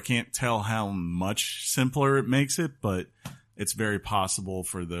 So I can't tell how much simpler it makes it, but it's very possible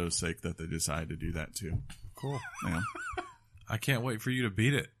for those sake that they decide to do that too. Cool. Yeah. I can't wait for you to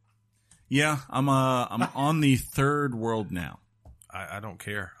beat it. Yeah, I'm on the 3rd world now. I don't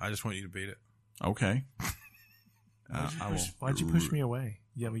care. I just want you to beat it. Okay. Why'd you push me away?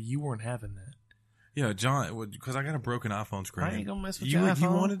 Yeah, but you weren't having that. Yeah, John, because I got a broken iPhone screen. I ain't gonna mess with you. your You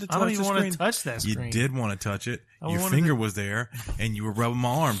iPhone. wanted to touch I don't the even screen. want to touch that screen. You did want to touch it. I Your wanted finger to- was there, and you were rubbing my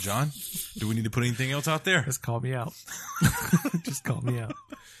arm, John. Do we need to put anything else out there? Just call me out. Just call me out.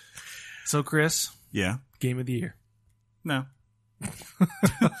 So, Chris, Yeah. game of the year. No.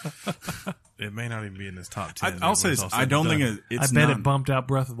 It may not even be in this top 10. I'll say this. I don't think it's I bet not, it bumped out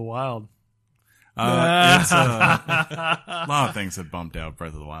Breath of the Wild. it's a lot of things have bumped out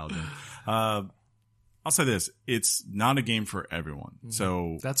Breath of the Wild. I'll say this. It's not a game for everyone.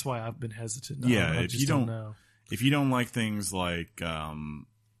 So That's why I've been hesitant. Yeah, I if just you don't- know. if you don't like things like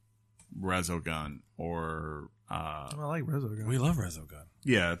Resogun or I like Resogun. We love Resogun.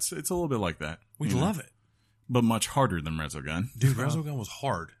 yeah, it's a little bit like that. We you know, love it. but much harder than Resogun. Dude, Resogun was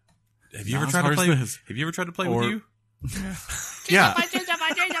hard. Have you Not ever as tried to hard as play? this. Have you ever tried to play Or- with you? Yeah,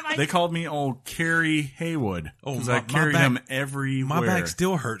 they called me old Carrie Haywood Oh, because my- I my carried back- him everywhere. My back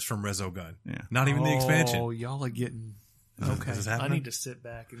still hurts from Resogun. Yeah. Not even the expansion. Oh, y'all are getting... Is Okay, this I happening? need to sit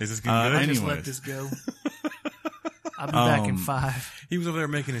back. And Is this getting good? I just anyways. let this go. I'll be back in 5. He was over there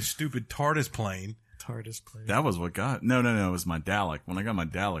making his stupid TARDIS plane. TARDIS plane. That was what got. No, it was my Dalek. When I got my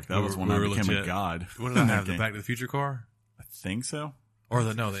Dalek, that We was were- when we I were became a legit. god. What did I in that have? The game. Back to the Future car? I think so. Or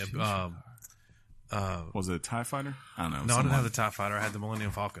the Was it a TIE Fighter? I don't know. No, I didn't have the TIE Fighter. I had the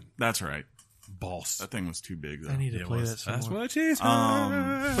Millennium Falcon. That's right. Boss. That thing was too big, though. I need to It play was. that some That's more. what she said.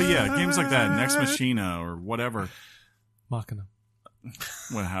 But yeah, games like that, Nex Machina or whatever, Machina.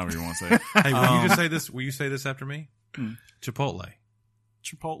 well, however you want to say it. Hey, will you just say this? Will you say this after me? Chipotle.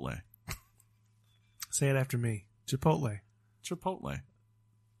 Chipotle. Say it after me. Chipotle. Chipotle.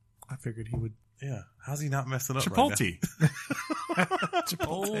 I figured he would. Yeah. How's he not messing up? Chipotle. Right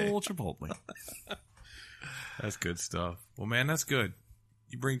Chipotle. Chipotle. now? That's good stuff. Well, man, that's good.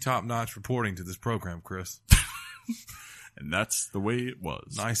 You bring top notch reporting to this program, Chris. And that's the way it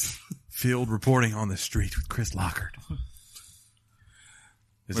was. Nice field reporting on the street with Chris Lockhart.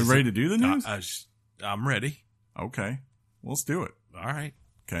 We ready to do the news? I'm ready. Okay. Let's do it. All right.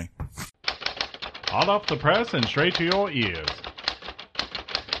 Okay. Hot off the press and straight to your ears.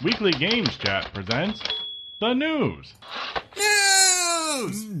 Weekly Games Chat presents the news.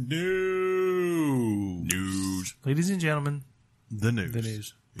 News. Ladies and gentlemen, The news. the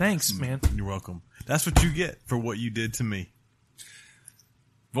news. Thanks, man. You're welcome. That's what you get for what you did to me.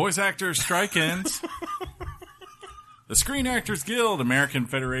 Voice actors strike ends. The Screen Actors Guild, American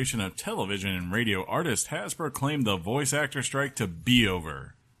Federation of Television and Radio Artists, has proclaimed the voice actor strike to be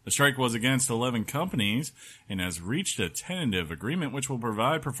over. The strike was against 11 companies and has reached a tentative agreement which will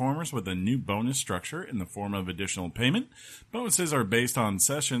provide performers with a new bonus structure in the form of additional payment. Bonuses are based on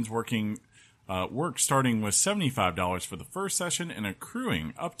sessions work starting with $75 for the first session and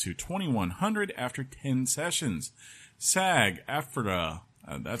accruing up to $2,100 after 10 sessions. SAG-AFTRA,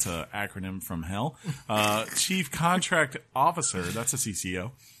 that's an acronym from hell, Chief Contract Officer, that's a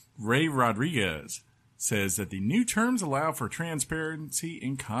CCO, Ray Rodriguez, says that the new terms allow for transparency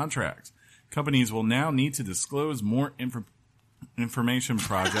in contracts. Companies will now need to disclose more information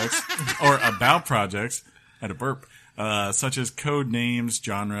projects or about projects at a burp, such as code names,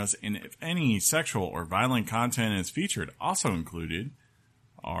 genres, and if any sexual or violent content is featured. Also include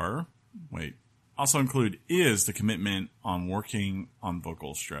is the commitment on working on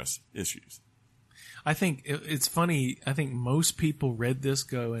vocal stress issues. I think it's funny. I think most people read this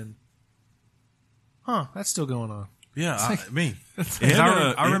going, huh, that's still going on. Yeah, me.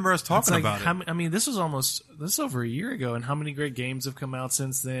 Yeah, I remember us It's talking like, about it. I mean, this is over a year ago, and how many great games have come out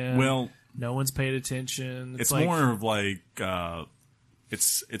since then? Well, no one's paid attention. it's like, more of like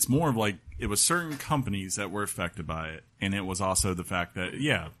it's more of like it was certain companies that were affected by it, and it was also the fact that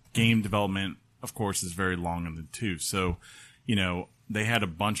game development, of course, is very long in the tooth. So, they had a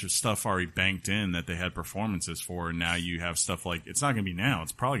bunch of stuff already banked in that they had performances for, and now you have stuff like it's not going to be now.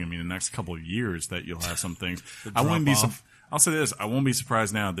 It's probably going to be in the next couple of years that you'll have some things. I wouldn't be. I'll say this: I won't be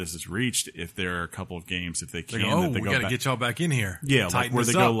surprised now this is reached if there are a couple of games if they can. They that we got to get y'all back in here. Yeah, like Tighten where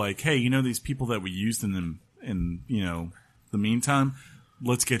this they go up. like, hey, these people that we used in the meantime,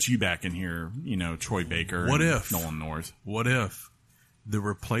 let's get you back in here. Troy Baker. What and if? Nolan North? What if the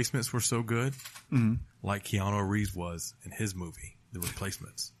replacements were so good, like Keanu Reeves was in his movie, The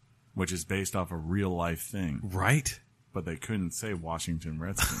Replacements? Which is based off a real life thing, Right? but they couldn't say Washington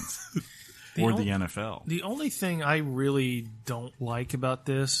Redskins or the NFL. The only thing I really don't like about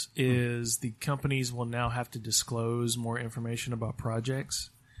this is the companies will now have to disclose more information about projects.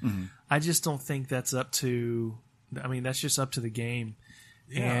 Mm-hmm. I just don't think that's up to. I mean, that's just up to the game.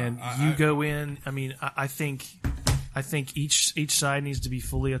 Yeah, and you go in. I mean, I think each side needs to be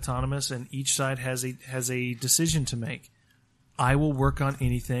fully autonomous, and each side has a decision to make. I will work on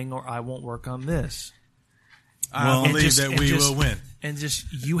anything, or I won't work on this. I believe that we will win. And just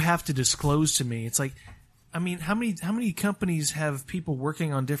you have to disclose to me. It's like, I mean, how many companies have people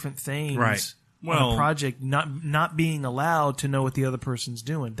working on different things? Right. On Well- a project not being allowed to know what the other person's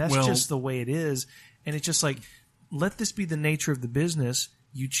doing. That's Well- just the way it is. And it's just like, let this be the nature of the business.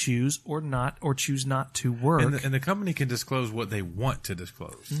 You choose or choose not to work. And the company can disclose what they want to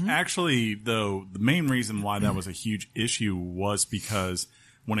disclose. Actually, though, the main reason why that was a huge issue was because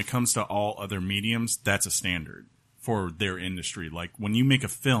when it comes to all other mediums, that's a standard for their industry. Like when you make a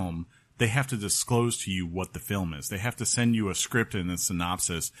film, they have to disclose to you what the film is. They have to send you a script and a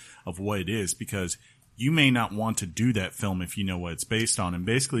synopsis of what it is because you may not want to do that film if you know what it's based on. And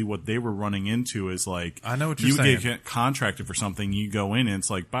basically what they were running into is like, I know what you're you saying. get contracted for something, you go in and it's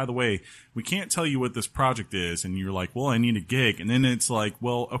like, by the way, we can't tell you what this project is. And you're like, well, I need a gig. And then it's like,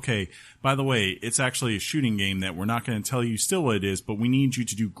 well, okay, by the way, it's actually a shooting game that we're not going to tell you still what it is, but we need you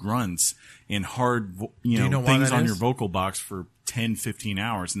to do grunts and hard, you know why things that on is? your vocal box for 10, 15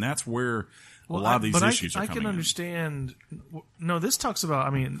 hours. And that's where a lot of these issues are I coming can in. understand. No, this talks about,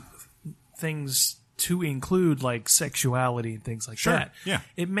 I mean, things to include like sexuality and things like Sure, that. yeah.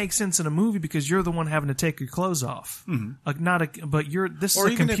 It makes sense in a movie because you're the one having to take your clothes off. But this Or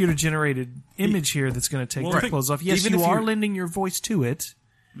is a even if- computer generated image here that's going to take Well, your think- clothes off. Yes, even you if are you're- lending your voice to it,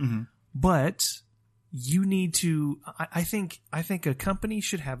 but you need to. I think a company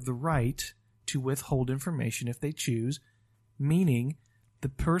should have the right to withhold information if they choose, meaning the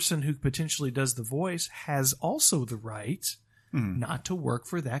person who potentially does the voice has also the right not to work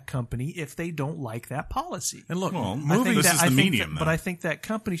for that company if they don't like that policy. And look, Well, movies. this is the medium, but though. I think that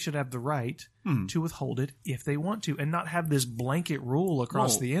company should have the right to withhold it if they want to, and not have this blanket rule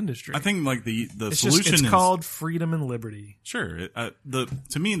across Well, the industry. I think like the it's solution it's is called freedom and liberty. sure.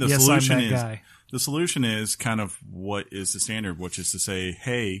 To me the Yes, solution I'm that is guy. the solution is kind of what is the standard, which is to say,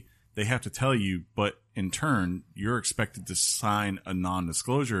 hey, they have to tell you, but in turn, you're expected to sign a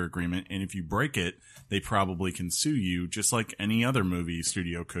non-disclosure agreement, and if you break it, they probably can sue you, just like any other movie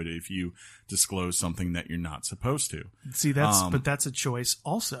studio could if you disclose something that you're not supposed to. See, but that's a choice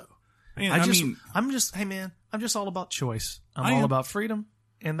also. And, I'm just all about choice. I'm I all am- about freedom,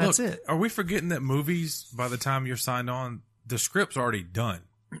 and that's Look, it. Are we forgetting that movies, by the time you're signed on, the script's already done?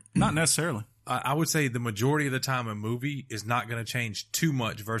 not necessarily. I would say the majority of the time a movie is not going to change too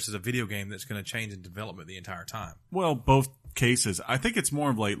much versus a video game that's going to change in development the entire time. Well, both cases. I think it's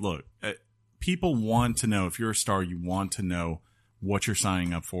more of like, look, people want to know, if you're a star, you want to know what you're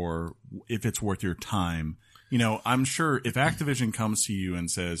signing up for, if it's worth your time. You know, I'm sure if Activision comes to you and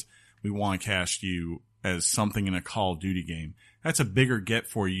says, we want to cast you as something in a Call of Duty game, that's a bigger get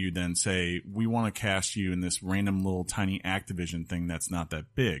for you than say, we want to cast you in this random little tiny Activision thing that's not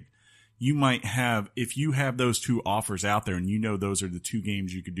that big. You might have, if you have those two offers out there and you know those are the two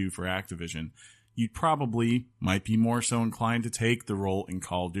games you could do for Activision, you probably might be more so inclined to take the role in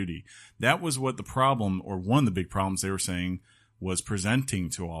Call of Duty. That was what the problem, or one of the big problems they were saying was presenting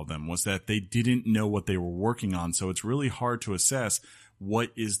to all of them, was that they didn't know what they were working on. So it's really hard to assess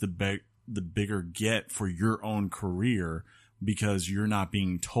what is the bigger get for your own career because you're not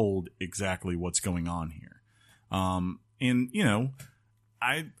being told exactly what's going on here. And, you know,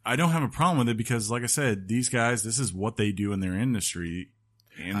 I don't have a problem with it because, like I said, these guys, this is what they do in their industry.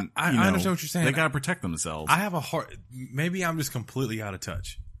 And I you know, understand what you're saying. They got to protect themselves. I have a hard, maybe I'm just completely out of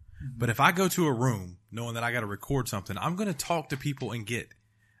touch. But if I go to a room knowing that I got to record something, I'm going to talk to people and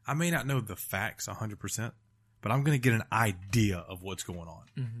I may not know the facts 100%, but I'm going to get an idea of what's going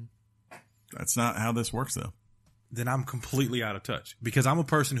on. That's not how this works, though. Then I'm completely out of touch because I'm a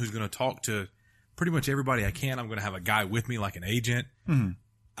person who's going to talk to pretty much everybody I can. I'm going to have a guy with me like an agent.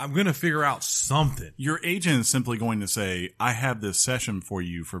 I'm going to figure out something. Your agent is simply going to say, I have this session for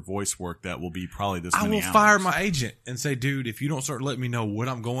you for voice work that will be probably this I many will hours. fire my agent and say, dude, if you don't start letting me know what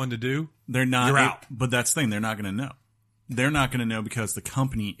I'm going to do, They're not, You're out. But that's the thing. They're not going to know. They're not going to know because the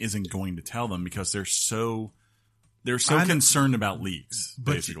company isn't going to tell them because they're so I know- concerned about leaks,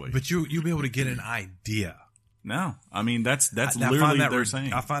 but basically. but you'll be able to get an idea. No, I mean, that's I literally find what that they're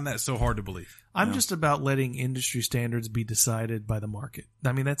saying. I find that so hard to believe. I'm just about letting industry standards be decided by the market.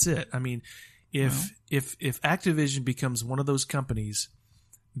 I mean, that's it. I mean, if Activision becomes one of those companies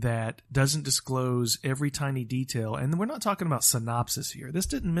that doesn't disclose every tiny detail, and we're not talking about synopsis here. This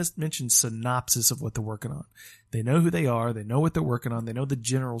didn't mention synopsis of what they're working on. They know who they are. They know what they're working on. They know the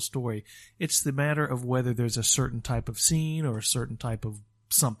general story. It's the matter of whether there's a certain type of scene or a certain type of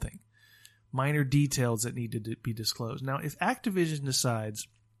something. Minor details that need to be disclosed. Now, if Activision decides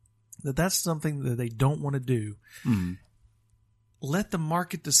that that's something that they don't want to do, let the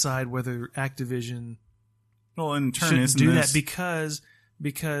market decide whether Activision Well, in turn, should isn't do this, that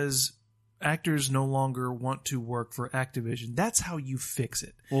because actors no longer want to work for Activision. That's how you fix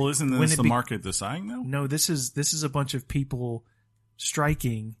it. well, isn't when this it the be- market deciding though? No, this is a bunch of people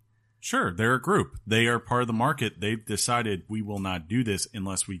striking. Sure, they're a group. They are part of the market. They've decided we will not do this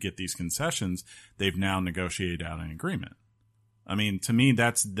unless we get these concessions. They've now negotiated out an agreement. I mean, to me,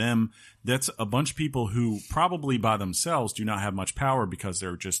 that's them. That's a bunch of people who probably by themselves do not have much power because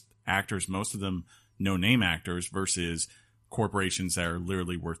they're just actors, most of them no-name actors versus corporations that are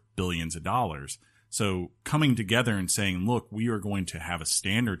literally worth billions of dollars. So coming together and saying, look, we are going to have a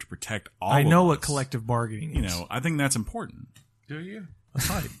standard to protect all I of know us. what collective bargaining is. You know, I think that's important. Do you? That's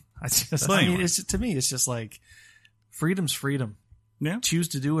right. So I mean, anyway. to me, it's just like freedom's freedom. Yeah. Choose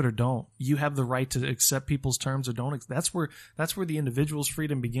to do it or don't. You have the right to accept people's terms or don't. That's where the individual's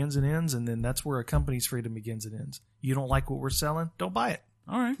freedom begins and ends, and then that's where a company's freedom begins and ends. You don't like what we're selling? Don't buy it.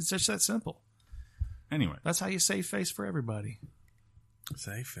 All right. It's just that simple. Anyway, That's how you save face for everybody.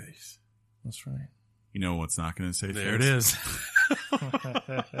 Save face. That's right. you know what's not going to save There face? it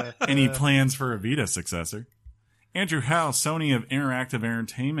is. Any plans for a Vita successor? Andrew Howe, Sony of Interactive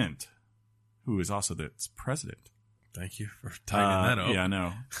Entertainment, who is also its president. Thank you for tightening that up. Yeah, I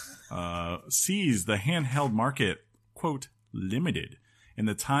know. Sees the handheld market, quote, limited. In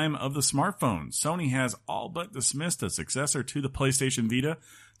the time of the smartphone, Sony has all but dismissed a successor to the PlayStation Vita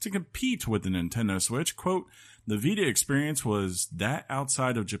to compete with the Nintendo Switch. Quote, the Vita experience was that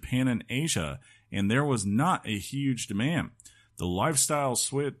outside of Japan and Asia, and there was not a huge demand. The lifestyle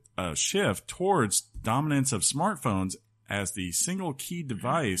shift towards dominance of smartphones as the single key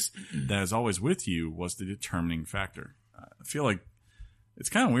device that is always with you was the determining factor. I feel like it's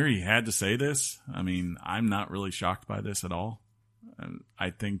kind of weird he had to say this. I mean, I'm not really shocked by this at all.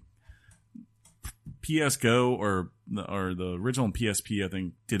 I think PS Go or the original PSP, I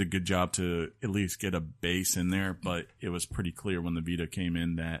think, did a good job to at least get a base in there, but it was pretty clear when the Vita came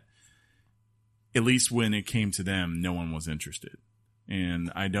in that at least when it came to them, no one was interested.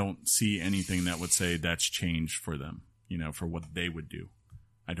 And I don't see anything that would say that's changed for them, for what they would do.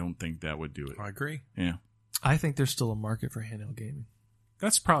 I don't think that would do it. I agree. Yeah. I think there's still a market for handheld gaming.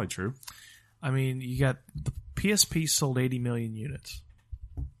 That's probably true. I mean, you got the PSP sold 80 million units.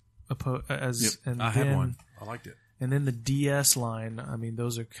 I had one. I liked it. And then the DS line, I mean,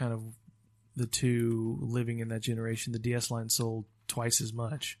 those are kind of the two living in that generation. The DS line sold twice as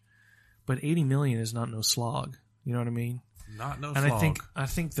much. But 80 million is not no slog. You know what I mean? Not no and slog. I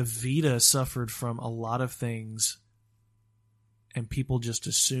think the Vita suffered from a lot of things, and people just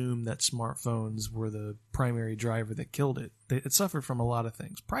assumed that smartphones were the primary driver that killed it. It suffered from a lot of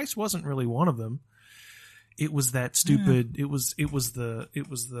things. Price wasn't really one of them. It was that stupid. Yeah. It was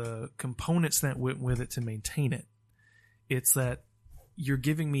the components that went with it to maintain it. It's that you're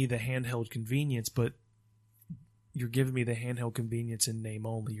giving me the handheld convenience, but you're giving me the handheld convenience in name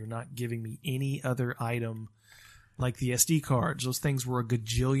only. You're not giving me any other item like the SD cards. Those things were $1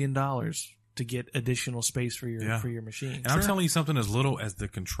 gajillion to get additional space for your machine. And I'm telling you something as little as the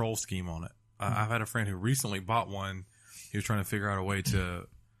control scheme on it. I've had a friend who recently bought one. He was trying to figure out a way to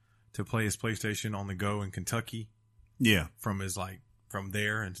play his PlayStation on the go in Kentucky. Yeah. From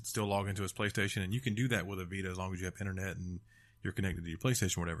there and still log into his PlayStation. And you can do that with a Vita as long as you have internet and you're connected to your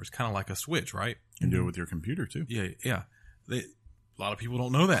PlayStation or whatever. It's kind of like a Switch, right? You can do it with your computer too. Yeah, yeah. A lot of people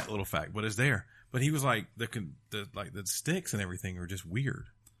don't know that little fact, but it's there. But he was like, the sticks and everything are just weird.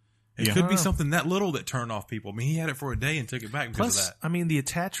 It could be something that little that turned off people. I mean, he had it for a day and took it back because of that. I mean, the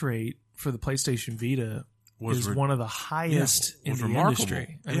attach rate for the PlayStation Vita is one of the highest in the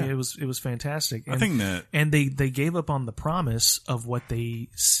industry. I mean, it was fantastic. And, I think that, and they gave up on the promise of what they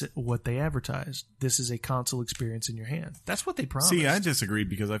advertised. This is a console experience in your hand. That's what they promised. See, I disagreed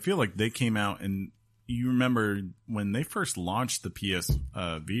because I feel like they came out and you remember when they first launched the PS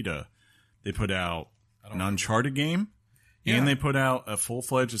Vita, they put out an Uncharted game. Yeah. And they put out a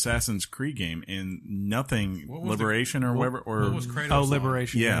full-fledged Assassin's Creed game and nothing Liberation or whatever. Or what was Kratos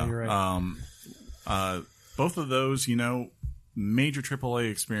Liberation. Yeah, you're right. Both of those, major AAA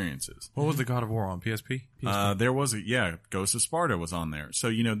experiences. What was the God of War on PSP? There was Ghost of Sparta was on there.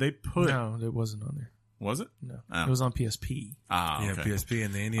 So they put no, it wasn't on there. Was it? No, it was on PSP. Ah, okay. Yeah, PSP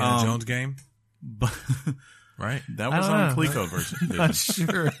and the Indiana Jones game. But right? That was on Coleco version. Not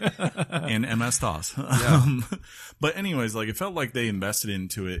sure. And MS-DOS. Yeah. But anyways, it felt like they invested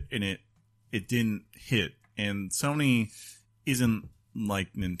into it and it didn't hit. And Sony isn't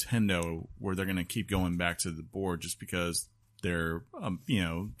like Nintendo where they're going to keep going back to the board just because they're,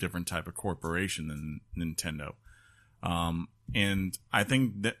 different type of corporation than Nintendo. And I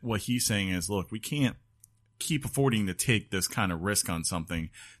think that what he's saying is, look, we can't keep affording to take this kind of risk on something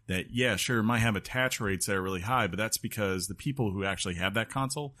that, might have attach rates that are really high, but that's because the people who actually have that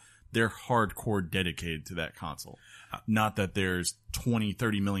console, they're hardcore dedicated to that console. Not that there's 20,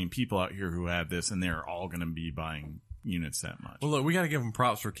 30 million people out here who have this and they're all going to be buying units that much. Well, look, we got to give them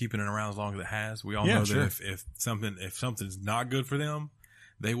props for keeping it around as long as it has. We all know that if something's not good for them,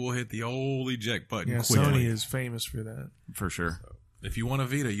 they will hit the old eject button quickly. Sony is famous for that. For sure. So, if you want a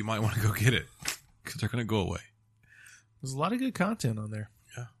Vita, you might want to go get it because they're going to go away. There's a lot of good content on there.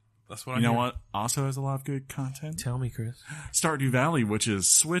 Yeah. That's what I You know what also has a lot of good content? Tell me, Chris. Stardew Valley, which is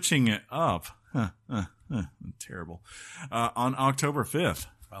switching it up. Terrible. On October 5th.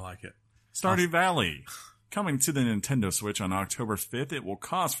 I like it. Stardew Valley. Coming to the Nintendo Switch on October 5th. It will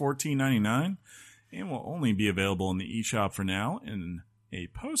cost $14.99 and will only be available in the eShop for now. In a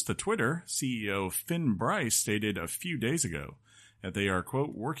post to Twitter, CEO Finn Bryce stated a few days ago that they are,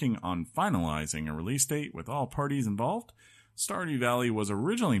 quote, working on finalizing a release date with all parties involved. Stardew Valley was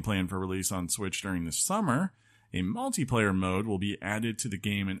originally planned for release on Switch during the summer. A multiplayer mode will be added to the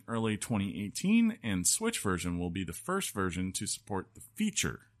game in early 2018, and Switch version will be the first version to support the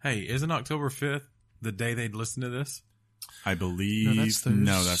feature. Hey, isn't October 5th the day they'd listen to this? I believe.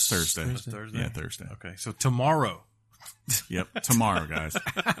 No, that's Thursday. Thursday? Yeah, Thursday. Okay, so tomorrow. Yep, tomorrow, guys.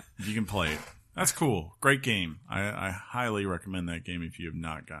 You can play it. That's cool. Great game. I highly recommend that game if you have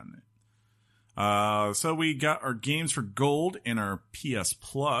not gotten it. So we got our Games for Gold and our PS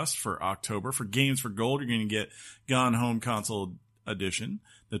Plus for October. For Games for Gold, you're going to get Gone Home Console Edition,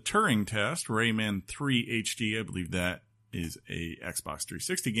 the Turing Test, Rayman 3 HD. I believe that is a Xbox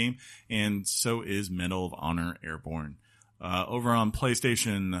 360 game, and so is Medal of Honor Airborne. Over on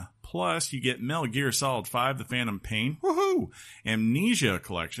PlayStation Plus, you get Metal Gear Solid 5, The Phantom Pain, woohoo! Amnesia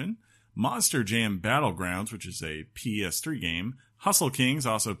Collection, Monster Jam Battlegrounds, which is a PS3 game, Hustle Kings,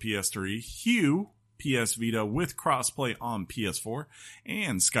 also PS3, Hue, PS Vita with crossplay on PS4,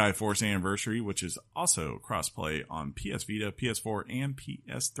 and Skyforce Anniversary, which is also crossplay on PS Vita, PS4, and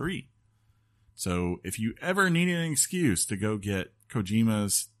PS3. So if you ever need an excuse to go get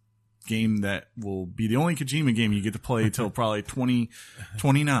Kojima's game that will be the only Kojima game you get to play till probably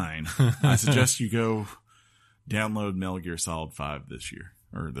 2029, I suggest you go download Metal Gear Solid 5 this year,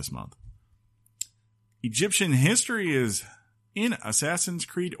 or this month. Egyptian history is in Assassin's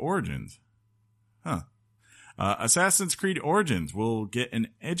Creed Origins. Assassin's Creed Origins will get an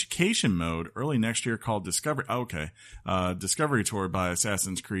education mode early next year called Discovery. Discovery Tour by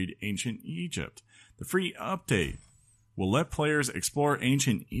Assassin's Creed Ancient Egypt. The free update will let players explore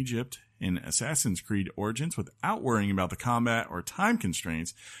ancient Egypt in Assassin's Creed Origins without worrying about the combat or time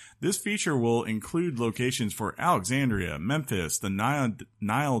constraints. This feature will include locations for Alexandria, Memphis, the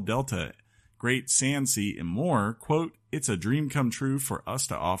Nile Delta, Great Sand Sea, and more. Quote, "It's a dream come true for us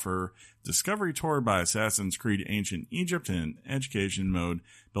to offer Discovery Tour by Assassin's Creed Ancient Egypt in an education mode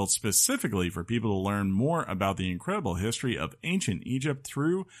built specifically for people to learn more about the incredible history of ancient Egypt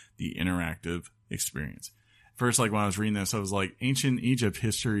through the interactive experience." First, like when I was reading this, I was like, Ancient Egypt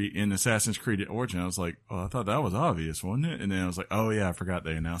history in Assassin's Creed Origin. I was like, oh, I thought that was obvious, wasn't it? And then I was like, oh yeah, I forgot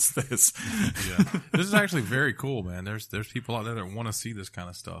they announced this. Yeah, this is actually very cool, man. There's people out there that want to see this kind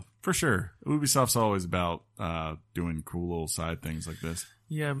of stuff. For sure. Ubisoft's always about doing cool little side things like this.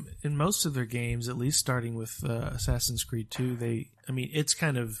 Yeah, in most of their games, at least starting with Assassin's Creed 2, it's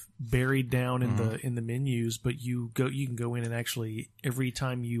kind of buried down in the menus, but you can go in and actually every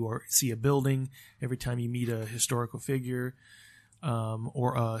time you see a building, every time you meet a historical figure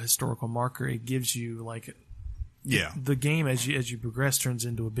or a historical marker, it gives you the game as you progress turns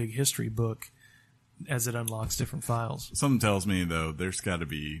into a big history book as it unlocks different files. Something tells me though, there's got to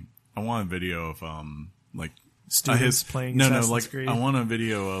be. I want a video of students playing Assassin's Creed. I want a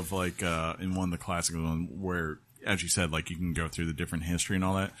video of in one of the classic ones where, as you said, you can go through the different history and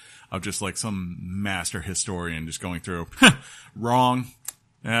all that, of just some master historian just going through, wrong.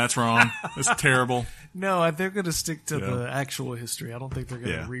 Yeah, that's wrong. That's terrible. No, they're going to stick to the actual history. I don't think they're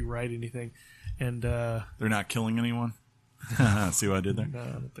going to rewrite anything. And they're not killing anyone? See what I did there? No,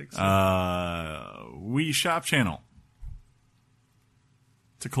 I don't think so. Wii Shop Channel.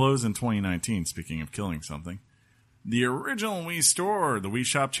 To close in 2019, speaking of killing something. The original Wii Store, the Wii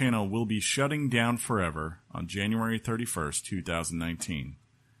Shop Channel, will be shutting down forever on January 31st, 2019.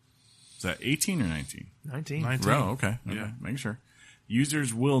 Is that 18 or 19? 19. Oh, okay. Yeah. Making sure.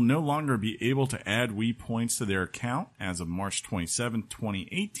 Users will no longer be able to add Wii points to their account as of March 27,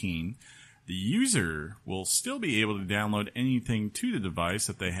 2018. The user will still be able to download anything to the device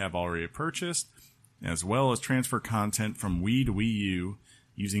that they have already purchased, as well as transfer content from Wii to Wii U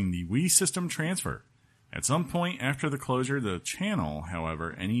using the Wii System Transfer. At some point after the closure of the channel,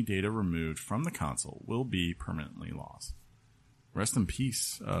 however, any data removed from the console will be permanently lost. Rest in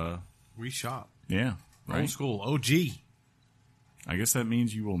peace. Wii Shop. Yeah. Right? Old school. OG. I guess that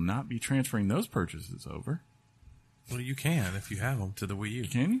means you will not be transferring those purchases over. Well, you can if you have them to the Wii U.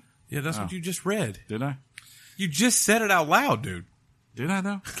 Can you? Yeah, that's what you just read. Did I? You just said it out loud, dude. Did I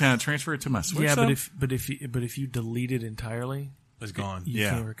though? Can I transfer it to my Switch? Yeah, though? but if you delete it entirely, it's gone. You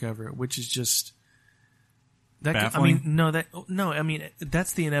can't recover it, which is just that. Baffling?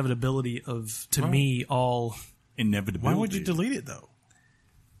 That's the inevitability of me all inevitability. Why would you delete it though?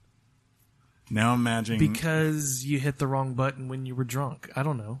 Now imagine because you hit the wrong button when you were drunk. I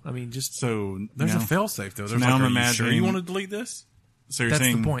don't know. I mean, just so there's a failsafe though. There's now I'm are imagining. You sure you want to delete this? So you're that's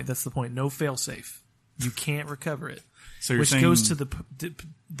saying the point. That's the point. No failsafe. You can't recover it. So you're which saying, goes to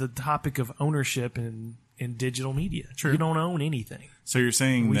the topic of ownership in digital media. True. You don't own anything. So you're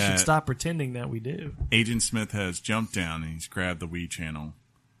saying we that should stop pretending that we do. Agent Smith has jumped down and he's grabbed the Wii channel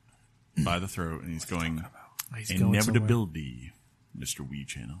by the throat and he's going, inevitability, Mr. Wii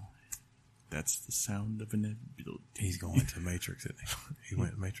channel. That's the sound of inevitability. He's going to Matrix, isn't he? He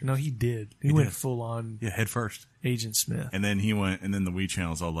went to Matrix. No, he did. He went full on. Yeah, head first. Agent Smith. And then he went, and then the Wii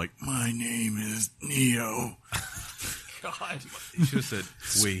channel's all like, my name is Neo. God. You should have said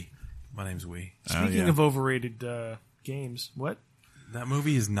we. My name's We. Speaking of overrated games, what? That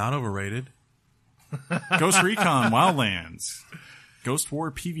movie is not overrated. Ghost Recon Wildlands. Ghost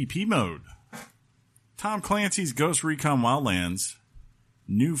War PvP mode. Tom Clancy's Ghost Recon Wildlands.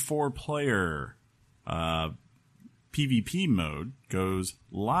 New 4-player PvP mode goes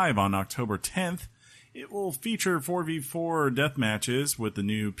live on October 10th. It will feature 4v4 death matches with the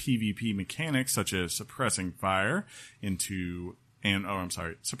new PvP mechanics such as suppressing fire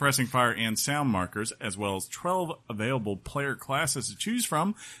suppressing fire and sound markers, as well as 12 available player classes to choose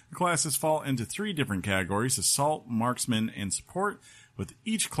from. The classes fall into 3 different categories: assault, marksman, and support, with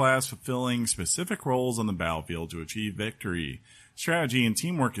each class fulfilling specific roles on the battlefield to achieve victory. Strategy and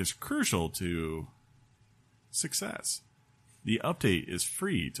teamwork is crucial to success. The update is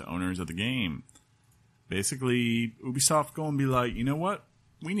free to owners of the game. Basically, Ubisoft going to be like, you know what?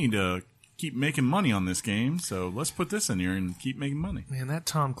 We need to keep making money on this game, so let's put this in here and keep making money. Man, that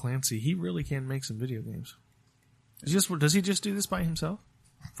Tom Clancy, he really can make some video games. Does he just do this by himself?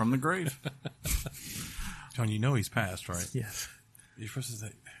 From the grave. John, you know he's passed, right? Yes. You're supposed to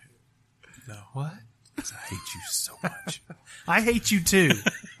say, no. What? 'Cause I hate you so much. I hate you too.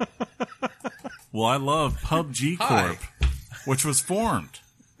 Well, I love PUBG Corp, which was formed.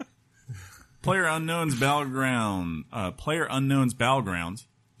 PlayerUnknown's Battlegrounds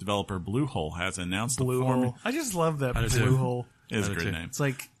developer Bluehole has announced Blue Hole. I just love that I do Blue too. Hole. It is a I do great too. name. It's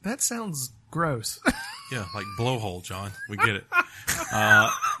like, that sounds gross. Yeah, like blowhole, John. We get it.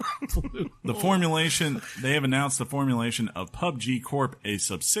 The formulation, they have announced the formulation of PUBG Corp, a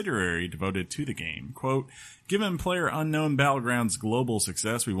subsidiary devoted to the game. Quote, given PlayerUnknown Battlegrounds' global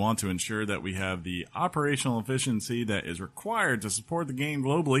success, we want to ensure that we have the operational efficiency that is required to support the game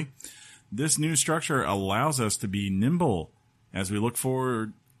globally. This new structure allows us to be nimble as we look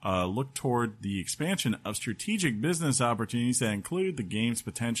toward the expansion of strategic business opportunities that include the game's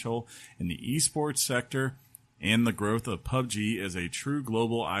potential in the esports sector and the growth of PUBG as a true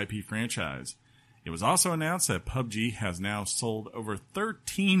global IP franchise. It was also announced that PUBG has now sold over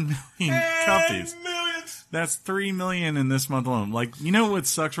 13 million copies. That's 3 million in this month alone. Like, you know what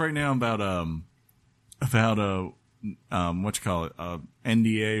sucks right now about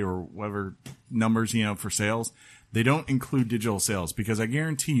NDA or whatever numbers, for sales? They don't include digital sales, because I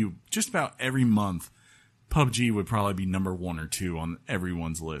guarantee you just about every month PUBG would probably be number 1 or 2 on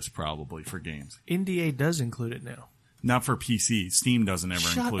everyone's list, probably, for games. NDA does include it now. Not for PC. Steam doesn't ever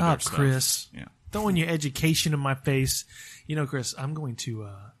Shut include up, their stuff. Chris. Yeah. Throwing your education in my face. Chris, I'm going to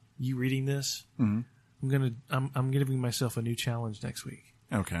you reading this. Mm-hmm. I'm giving myself a new challenge next week.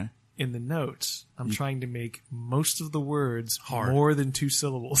 Okay. In the notes, I'm trying to make most of the words Hard. more than 2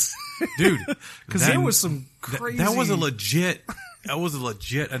 syllables. Dude. Because there was some crazy... That was a legit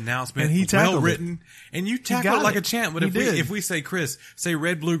announcement. And he tackled well written. And you tackled it like a champ. But He did. if we say, Chris, say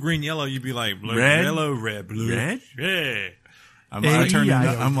red, blue, green, yellow, you'd be like, blue, Red? yellow, red, blue. Red? Yeah. I'm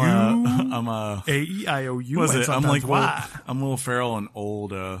A-E-I-O-U. was and it? I'm sometimes like, Y. I'm Will Ferrell in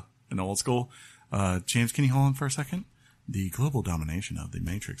old school. James, can you hold on for a second? The global domination of the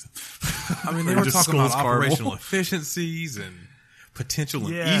Matrix. I mean, they Or were just talking about Skull's Carnival. operational efficiencies and potential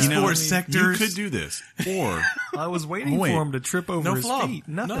in Yeah, esports You sectors. could do this. Or, I was waiting Wait. for him to trip over no his flub. feet.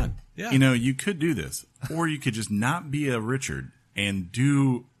 Nothing. None. Yeah. you could do this. Or you could just not be a Richard and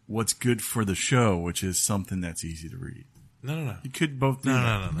do what's good for the show, which is something that's easy to read. No. You could both do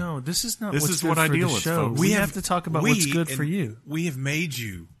that. No. No, this is not This what's is good what I for deal the with, show. folks. We have to talk about what's good for you. We have made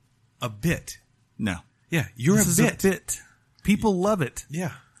you a bit. No. Yeah, you're This a is bit. a bit. People love it.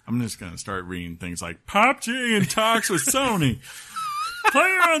 Yeah. I'm just going to start reading things like PUBG in talks with Sony.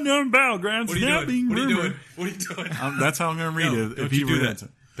 PlayerUnknown Battlegrounds What are you now doing? being What are you rumored. doing? What are you doing? That's how I'm going to read No, it. don't If you do read that. it.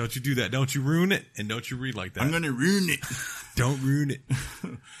 Don't you do that. Don't you ruin it, and don't you read like that. I'm going to ruin it. Don't ruin it.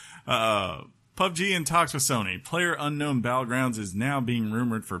 PUBG in talks with Sony. PlayerUnknown Battlegrounds is now being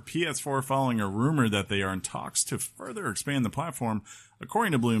rumored for PS4 following a rumor that they are in talks to further expand the platform.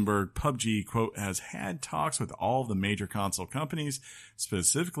 According to Bloomberg, PUBG, quote, has had talks with all of the major console companies,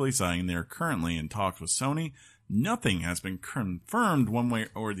 specifically saying they're currently in talks with Sony. Nothing has been confirmed one way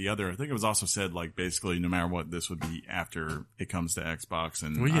or the other. I think it was also said, like, basically no matter what, this would be after it comes to Xbox,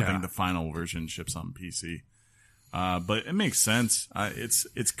 and Well, I yeah. think the final version ships on PC. But it makes sense.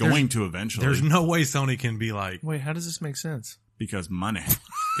 It's going to eventually. There's no way Sony can be like, Wait, how does this make sense? Because money.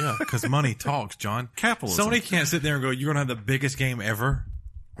 yeah, because money talks, John. Capitalism. Sony can't sit there and go, you're going to have the biggest game ever,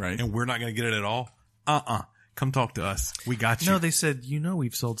 Right. and we're not going to get it at all. Come talk to us. We got you. No, they said,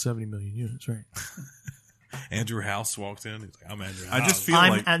 we've sold 70 million units, right? Andrew House walks in. He's like, I'm Andrew House. I just feel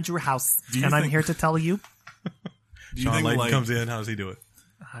like, Andrew House, Do you and I'm think- here to tell you. do you Sean think Layden like, comes in. How does he do it?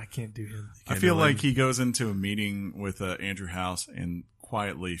 I can't do him. I feel like he goes into a meeting with Andrew House and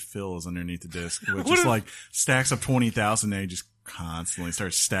quietly Phil is underneath the disc, which is like stacks of 20,000. And he just constantly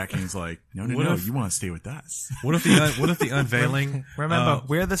starts stacking. He's like, no, you want to stay with us. What if the unveiling? Remember,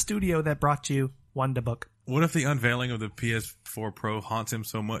 we're the studio that brought you Wonder Book. What if the unveiling of the PS4 Pro haunts him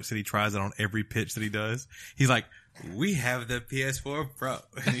so much that he tries it on every pitch that he does? He's like, we have the PS4 Pro.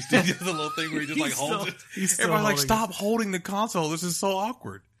 And he still does the little thing where he just like holds it. Everybody's like, stop holding the console. This is so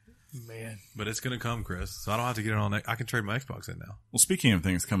awkward. Man. But it's going to come, Chris. So I don't have to get it on. I can trade my Xbox in now. Well, speaking of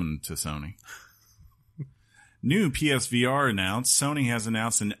things coming to Sony, new PSVR announced. Sony has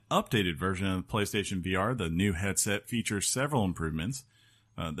announced an updated version of the PlayStation VR. The new headset features several improvements.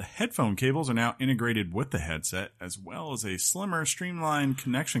 The headphone cables are now integrated with the headset, as well as a slimmer, streamlined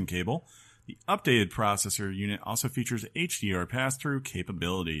connection cable. The updated processor unit also features HDR pass-through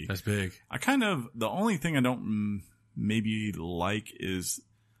capability. That's big. The only thing I don't maybe like is,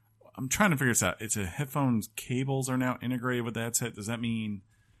 I'm trying to figure this out. It's a headphones cables are now integrated with the headset. Does that mean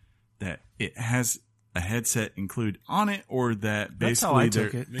that it has a headset included on it, or that basically that's how I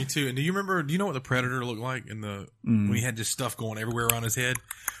took it. Me too. And do you you know what the Predator looked like in the when he had just stuff going everywhere around his head?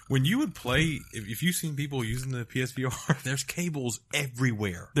 When you would play, if you've seen people using the PSVR, there's cables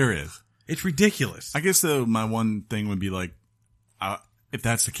everywhere. There is. It's ridiculous. I guess though, my one thing would be like, if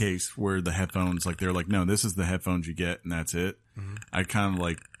that's the case where the headphones, like they're like, no, this is the headphones you get and that's it. Mm-hmm. I kind of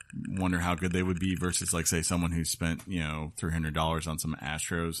like wonder how good they would be versus like say someone who spent, $300 on some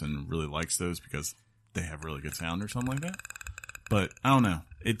Astros and really likes those because they have really good sound or something like that. But I don't know.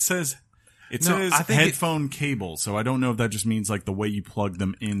 It says headphone cable, so I don't know if that just means like the way you plug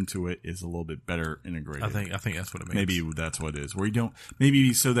them into it is a little bit better integrated. I think that's what it means. Maybe that's what it is. Where you don't,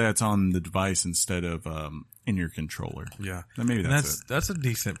 maybe so that it's on the device instead of in your controller. Yeah. And maybe that's it. That's a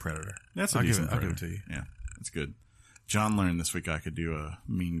decent Predator. That's a decent Predator. I'll give it to you. Yeah. That's good. John learned this week I could do a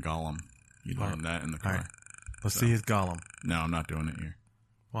mean Gollum. You learned that in the car. Right. Let's see his Gollum. No, I'm not doing it here.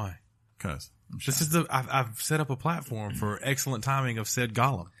 Why? Because this is I've set up a platform for excellent timing of said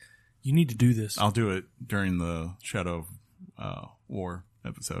Gollum. You need to do this. I'll do it during the Shadow War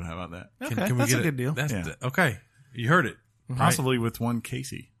episode. How about that? Okay, that's a good deal. Okay. You heard it. Possibly with one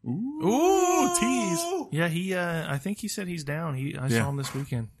Casey. Ooh, tease. Yeah, he. I think he said he's down. I saw him this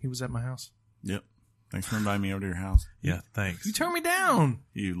weekend. He was at my house. Yep. Thanks for inviting me over to your house. Yeah, thanks. You turned me down.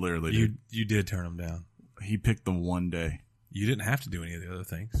 You literally did. You did turn him down. He picked the one day. You didn't have to do any of the other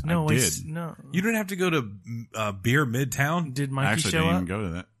things. No, I did. No. You didn't have to go to Beer Midtown. Did Mikey I actually show didn't up? even go to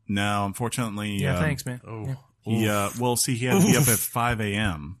that. No, unfortunately. Yeah, thanks, man. Oh. Yeah. He had to be up at 5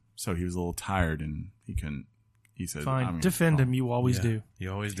 a.m., so he was a little tired and he couldn't. He said, fine. Defend him. You always do.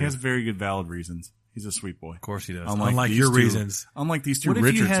 You always do. He has very good, valid reasons. He's a sweet boy. Of course he does. Unlike your reasons. Unlike these two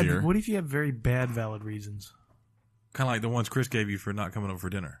Richards here. What if you have very bad valid reasons? Kind of like the ones Chris gave you for not coming over for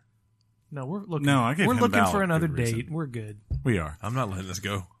dinner. No, we're looking. No, I gave We're him looking valid for another good date. reason. We're good. We are. I'm not letting this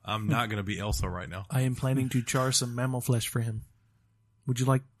go. I'm not going to be Elsa right now. I am planning to char some mammal flesh for him. Would you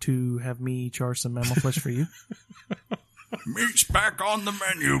like to have me char some mammal flesh for you? Meat's back on the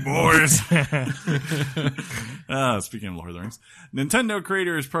menu, boys. Speaking of Lord of the Rings, Nintendo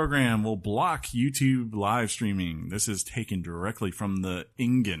Creators Program will block YouTube live streaming. This is taken directly from the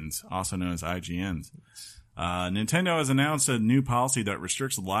IGNs, also known as IGNs. Nintendo has announced a new policy that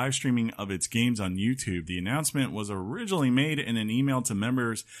restricts live streaming of its games on YouTube. The announcement was originally made in an email to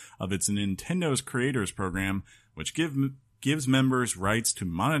members of its Nintendo's Creators Program, which gives members rights to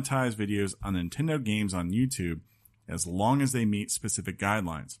monetize videos on Nintendo games on YouTube as long as they meet specific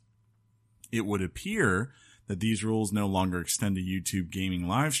guidelines. It would appear that these rules no longer extend to YouTube gaming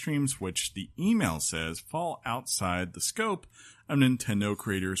live streams, which the email says fall outside the scope of Nintendo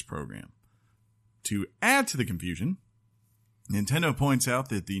Creators Program. To add to the confusion, Nintendo points out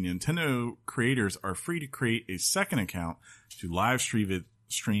that the Nintendo creators are free to create a second account to live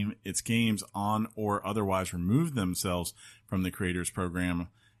stream its games on or otherwise remove themselves from the Creators Program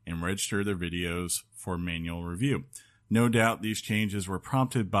and register their videos for manual review. No doubt these changes were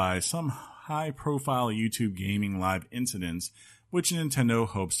prompted by some high-profile YouTube gaming live incidents, which Nintendo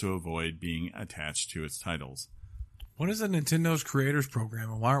hopes to avoid being attached to its titles. What is a Nintendo's Creators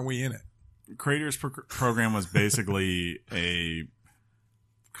Program and why aren't we in it? Creators Program was basically a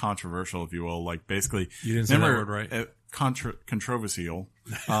controversial, if you will, like basically. You didn't say that word right. Controversial.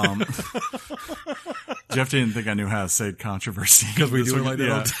 Jeff didn't think I knew how to say controversy because we do it like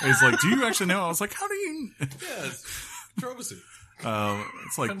that. Yeah. He's like, "Do you actually know?" I was like, "How do you?" Yes, controversy.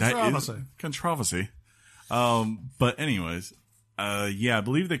 It's like that is controversy. But anyways, I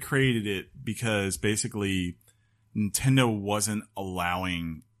believe they created it because basically Nintendo wasn't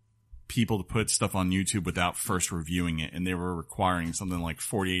allowing people to put stuff on YouTube without first reviewing it, and they were requiring something like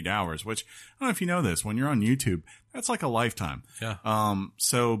 48 hours, which I don't know if you know this, when you're on YouTube, that's like a lifetime. Yeah.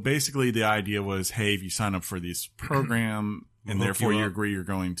 So basically the idea was, hey, if you sign up for this program and We'll hook therefore you you up. agree you're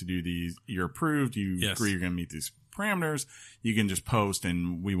going to do these, you're approved, you Yes. agree you're going to meet these parameters, you can just post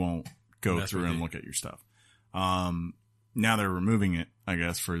and we won't go Mess through with and you. look at your stuff. Now they're removing it, I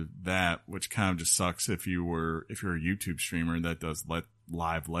guess, for that, which kind of just sucks if you're a YouTube streamer that does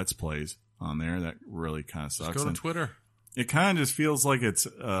live Let's Plays on there. That really kind of sucks. Go to And Twitter. it kind of just feels like it's,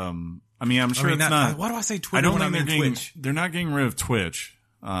 I'm sure it's not. Why do I say I Twitter don't when think I'm they're in getting, Twitch? they're not getting rid of Twitch,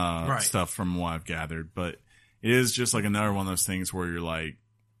 Right. stuff from what I've gathered, but it is just like another one of those things where you're like,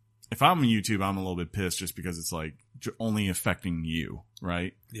 if I'm on YouTube, I'm a little bit pissed just because it's like only affecting you,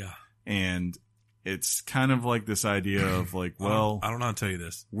 right? Yeah. And it's kind of like this idea of like, well, I don't know how to tell you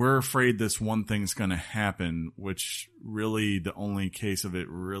this. we're afraid this one thing's going to happen, which really the only case of it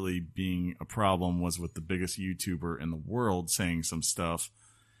really being a problem was with the biggest YouTuber in the world saying some stuff,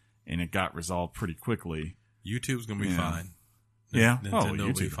 and it got resolved pretty quickly. YouTube's gonna be Yeah. fine. Yeah. Nintendo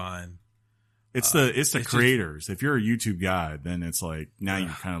will be YouTube. fine. It's the it's just- creators. If you're a YouTube guy, then it's like now you're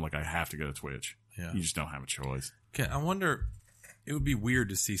kind of like, I have to go to Twitch. Yeah. You just don't have a choice. Okay, I wonder. It would be weird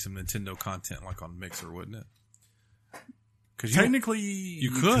to see some Nintendo content like on Mixer, wouldn't it? Because Technically,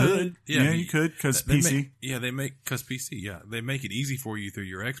 you could. Yeah, Yeah, you could because They PC. because PC. Yeah, they make it easy for you through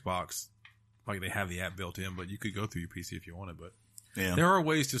your Xbox. Like they have the app built in, but you could go through your PC if you wanted. But Yeah. there are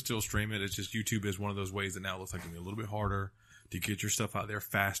ways to still stream it. It's just YouTube is one of those ways that now looks like it's gonna be a little bit harder to get your stuff out there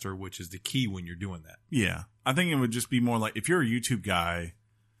faster, which is the key when you're doing that. Yeah. I think it would just be more like if you're a YouTube guy,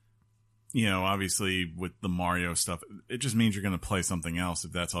 you know, obviously with the Mario stuff, it just means you're going to play something else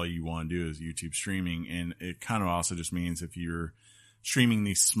if that's all you want to do is YouTube streaming. And it kind of also just means if you're streaming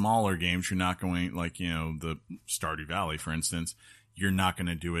these smaller games, you're not going like, you know, the Stardew Valley, for instance, you're not going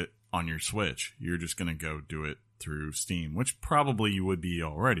to do it on your Switch. You're just going to go do it through Steam, which probably you would be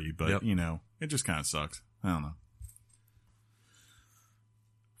already, but Yep. you know, it just kind of sucks. I don't know.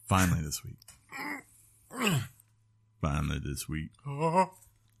 Finally this week. Finally this week. Well,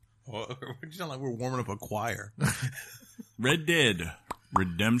 you sound like we're warming up a choir. Red Dead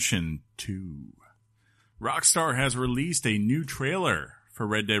Redemption 2. Rockstar has released a new trailer for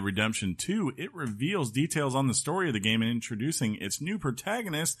Red Dead Redemption 2. It reveals details on the story of the game and introducing its new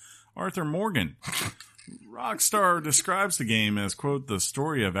protagonist, Arthur Morgan. Rockstar describes the game as, quote, the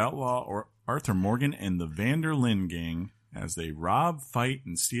story of outlaw or Arthur Morgan and the Van der Linde gang as they rob, fight,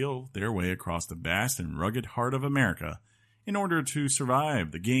 and steal their way across the vast and rugged heart of America. In order to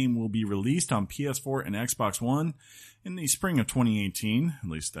survive, the game will be released on PS4 and Xbox One in the spring of 2018. At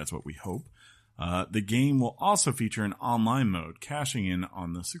least that's what we hope. The game will also feature an online mode, cashing in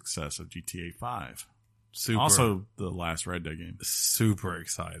on the success of GTA 5. Also, the last Red Dead game. Super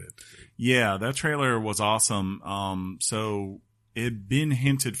excited. Yeah, that trailer was awesome. So it had been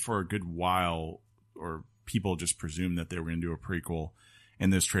hinted for a good while, or people just presumed that they were going to do a prequel,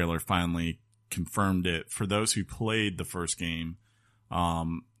 and this trailer finally confirmed it. For those who played the first game,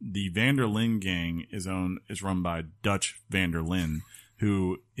 the Van der Linde gang is run by Dutch Van der Linde,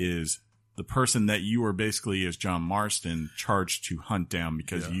 who is the person that you are basically, as John Marston, charged to hunt down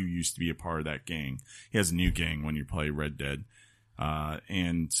because you used to be a part of that gang. He has a new gang when you play Red Dead.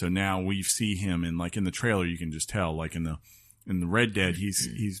 And so now we see him in the trailer, you can just tell, like in the Red Dead,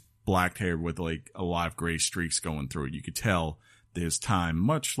 he's black haired with like a lot of gray streaks going through it. You could tell that his time,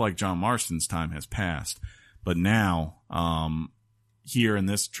 much like John Marston's time, has passed. But now, here in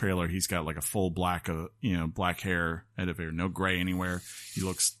this trailer, he's got like a full black black hair, head of hair, no gray anywhere. He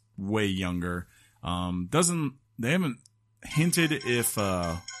looks way younger. They haven't hinted if,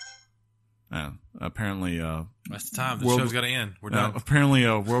 apparently, That's the time. The show's got to end. We're done. apparently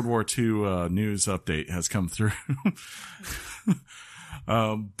a World War II, news update has come through.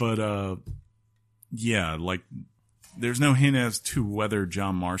 Yeah, like, there's no hint as to whether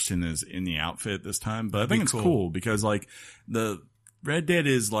John Marston is in the outfit this time, but I think it's cool because like the Red Dead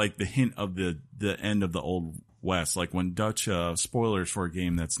is like the hint of the end of the Old West. Like when Dutch, spoilers for a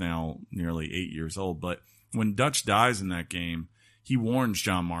game that's now nearly 8 years old, but when Dutch dies in that game, he warns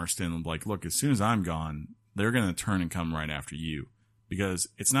John Marston, like, look, as soon as I'm gone, they're going to turn and come right after you, because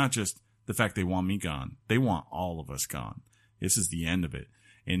it's not just the fact they want me gone. They want all of us gone. This is the end of it.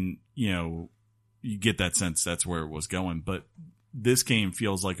 And, you know, you get that sense that's where it was going. But this game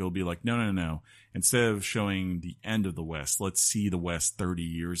feels like it'll be like, no. Instead of showing the end of the West, let's see the West 30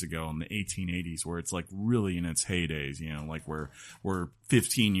 years ago in the 1880s, where it's like really in its heydays, you know, like we're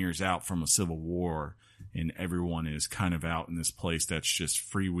 15 years out from a civil war and everyone is kind of out in this place that's just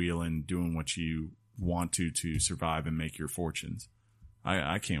freewheeling, doing what you want to survive and make your fortunes.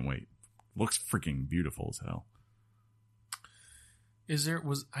 I can't wait Looks freaking beautiful as hell.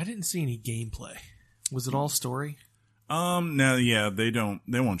 I didn't see any gameplay. Was it all story? No, yeah, they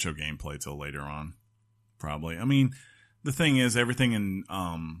won't show gameplay till later on. Probably. I mean, the thing is, everything in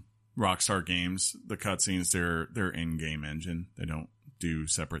Rockstar games, the cutscenes, they're in-game engine. They don't do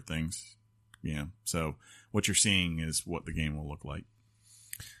separate things. Yeah. So what you're seeing is what the game will look like.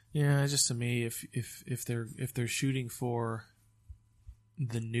 Yeah, just to me, if they're shooting for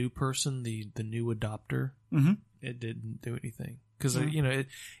the new person, the new adopter, it didn't do anything because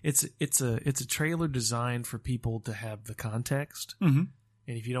it's a trailer designed for people to have the context, and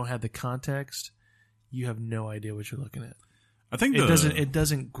if you don't have the context, you have no idea what you're looking at. I think it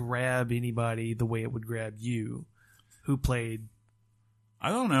doesn't grab anybody the way it would grab you, who played. I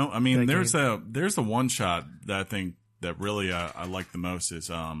don't know. I mean, there's a one shot that I think that really I like the most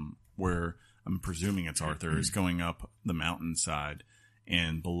is where I'm presuming it's Arthur is going up the mountainside,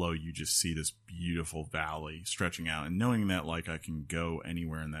 and below you just see this beautiful valley stretching out, and knowing that like I can go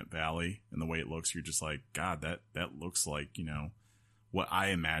anywhere in that valley, and the way it looks, you're just like, God, that looks like, you know, what I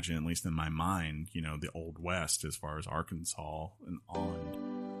imagine, at least in my mind, you know, the Old West as far as Arkansas and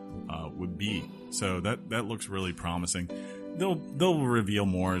on would be. So that looks really promising. They'll reveal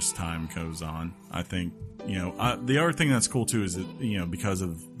more as time goes on. I think, you know, the other thing that's cool too is that, you know, because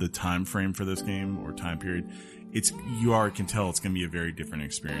of the time frame for this game or time period, can tell it's going to be a very different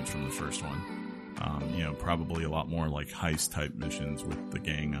experience from the first one. You know, probably a lot more like heist type missions with the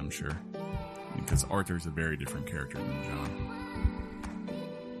gang, I'm sure, because Arthur's a very different character than John.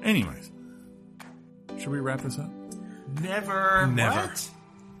 Anyways, should we wrap this up? Never. What?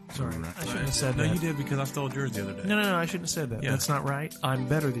 Sorry, I shouldn't have said that. No, you did because I stole yours the other day. No, I shouldn't have said that. Yeah. That's not right. I'm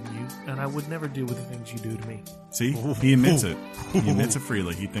better than you, and I would never deal with the things you do to me. See, he admits it. He admits it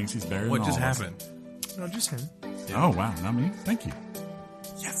freely. He thinks he's better What than just all of us. happened? No, just him. Oh, wow. Not me. Thank you.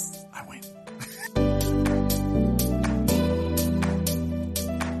 Yes, I win.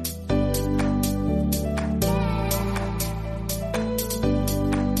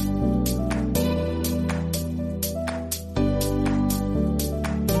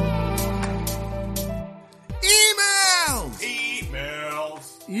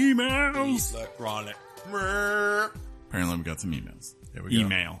 Emails. Electronic. Apparently we got some emails. There we go.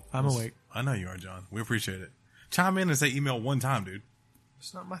 Email. I'm awake. I know you are, John. We appreciate it. Chime in and say email one time, dude.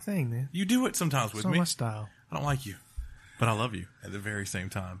 It's not my thing, man. You do it sometimes with It's not me. my style. I don't like you, but I love you at the very same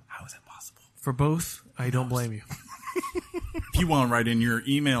time. How is that possible? For both, I don't blame you. If you want to write in your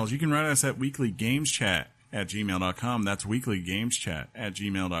emails, you can write us at weeklygameschat@gmail.com. That's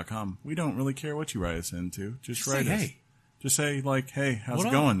weeklygameschat@gmail.com. We don't really care what you write us into. Just write us. Hey. Just say, like, hey, how's What it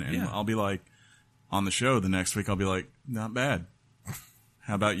up? going? And Yeah. I'll be like, on the show the next week, I'll be like, not bad.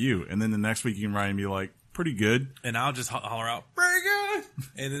 How about you? And then the next week you can write and be like, pretty good, And I'll just holler out, very good.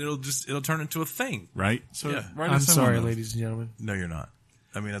 And it'll turn into a thing. right? So Yeah. write I'm us in sorry, on those. ladies and gentlemen. No, you're not.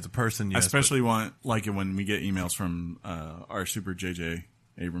 I mean, as a person, I yes. especially like it when we get emails from our super JJ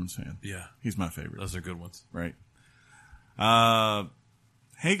Abrams fan. but yeah, He's my favorite. those are good ones. Right.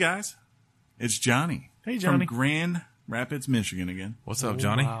 Hey guys, it's Johnny. Hey, Johnny. From Grand Rapids, Michigan again. What's up,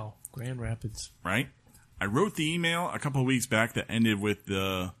 Johnny? Wow. Grand Rapids. Right. I wrote the email a couple of weeks back that ended with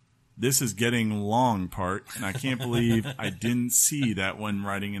the "this is getting long" part, and I can't believe I didn't see that when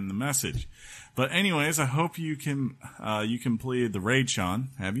writing in the message. But anyways, I hope you completed the raid, Sean.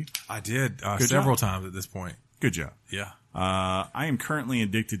 Have you? I did Good several job. times at this point. Good job. Yeah. I am currently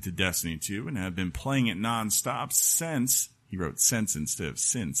addicted to Destiny 2 and have been playing it nonstop since, he wrote since instead of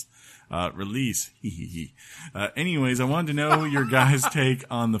since, release. Anyways, I wanted to know your guys' take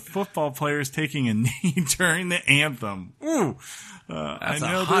on the football players taking a knee during the anthem. Ooh. That's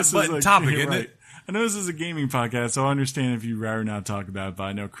I know a hot this button is topic, you're isn't it? I know this is a gaming podcast, so I understand if you'd rather not talk about it, but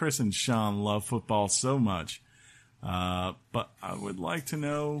I know Chris and Sean love football so much. But I would like to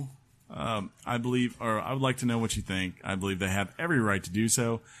know, I would like to know what you think. I believe they have every right to do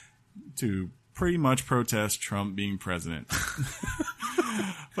so, to pretty much protest Trump being president.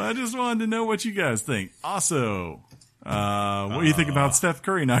 But I just wanted to know what you guys think. Also, what do you think about Steph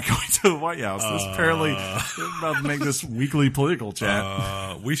Curry not going to the White House? This apparently we're about to make this weekly political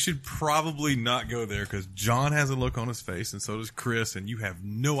chat. We should probably not go there because John has a look on his face, and so does Chris, and you have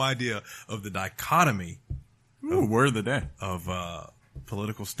no idea of the dichotomy Ooh, word of the day. of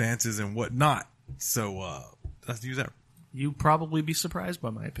political stances and whatnot. So let's use that. You probably be surprised by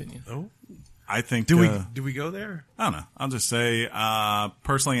my opinion. Oh, I think. do we go there? I don't know. I'll just say,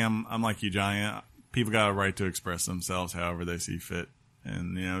 personally, I'm like you, Johnny. People got a right to express themselves however they see fit,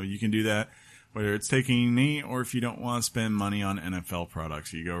 and you can do that whether it's taking a knee or if you don't want to spend money on NFL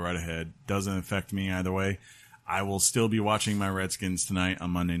products. You go right ahead. Doesn't affect me either way. I will still be watching my Redskins tonight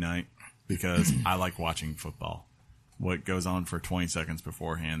on Monday night. because I like watching football. What goes on for 20 seconds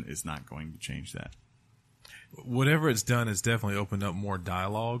beforehand is not going to change that. Whatever it's done, it's definitely opened up more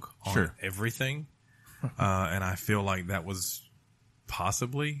dialogue on everything. And I feel like that was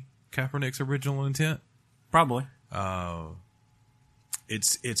possibly Kaepernick's original intent. Probably.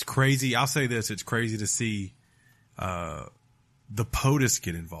 It's crazy. I'll say this. It's crazy to see the POTUS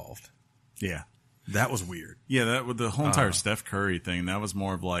get involved. Yeah. That was weird. Yeah, that with the whole entire Steph Curry thing, that was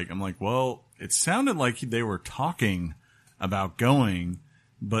more of like, I'm like, well, it sounded like they were talking about going,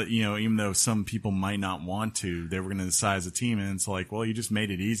 but, you know, even though some people might not want to, they were going to decide as a team, and it's like, well, you just made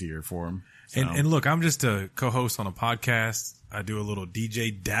it easier for them. So. And look, I'm just a co-host on a podcast. I do a little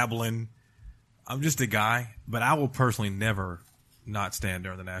DJ dabbling. I'm just a guy, but I will personally never not stand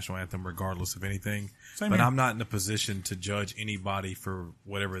during the national anthem regardless of anything. Same but here. I'm not in a position to judge anybody for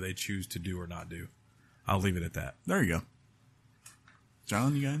whatever they choose to do or not do. I'll leave it at that. There you go.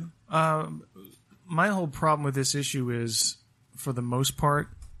 John, you got anything? My whole problem with this issue is, for the most part,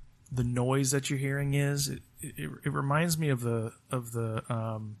 the noise that you're hearing is it reminds me of the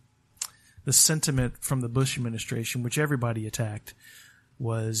sentiment from the Bush administration, which everybody attacked,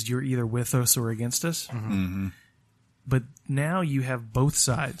 was you're either with us or against us. Mm-hmm. But now you have both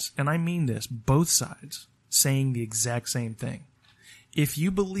sides, and I mean this, both sides saying the exact same thing. If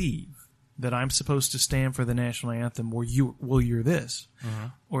you believe that I'm supposed to stand for the national anthem, or you're this.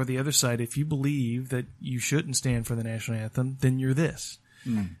 Or the other side, if you believe that you shouldn't stand for the national anthem, then you're this.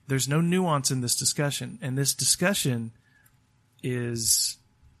 There's no nuance in this discussion. And this discussion is,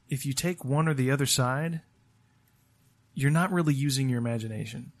 if you take one or the other side, you're not really using your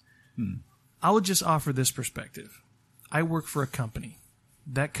imagination. I would just offer this perspective. I work for a company.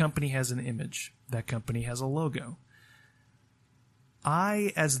 That company has an image. That company has a logo.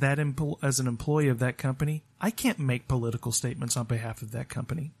 I, as an employee of that company, I can't make political statements on behalf of that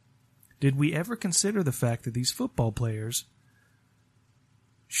company. Did we ever consider the fact that these football players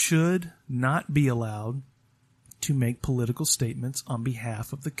should not be allowed to make political statements on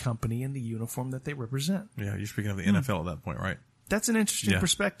behalf of the company and the uniform that they represent? Yeah, you're speaking of the NFL at that point, right? That's an interesting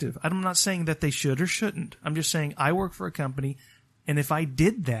perspective. I'm not saying that they should or shouldn't. I'm just saying I work for a company, and if I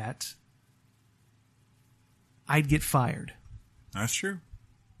did that, I'd get fired. That's true.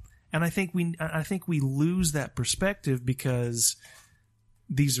 And I think we lose that perspective because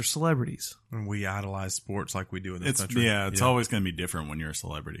these are celebrities. And we idolize sports like we do in this It's country. it's always going to be different when you're a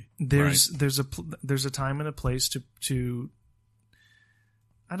celebrity. There's a time and a place to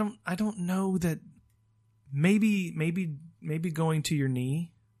I don't know that maybe going to your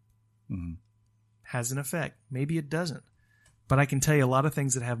knee has an effect. Maybe it doesn't. But I can tell you a lot of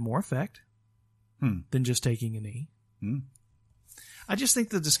things that have more effect than just taking a knee. I just think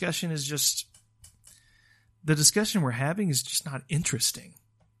the discussion we're having is just not interesting.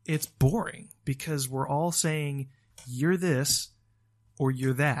 It's boring because we're all saying you're this or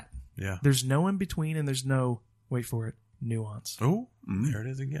you're that. Yeah. There's no in between, and there's no, wait for it, nuance. Oh, there it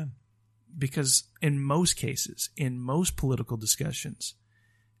is again. Because in most cases, in most political discussions,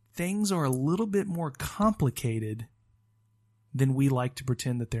 things are a little bit more complicated than we like to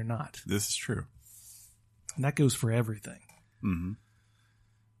pretend that they're not. This is true. And that goes for everything. Mm-hmm.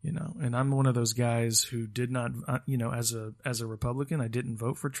 You know, and I'm one of those guys who did not, as a Republican, I didn't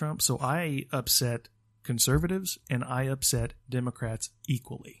vote for Trump. So I upset conservatives and I upset Democrats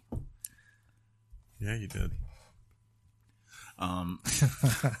equally. Yeah, you did. And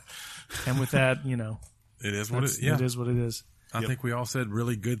with that, it is what it is what it is. I think we all said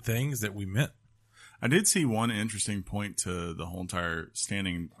really good things that we meant. I did see one interesting point to the whole entire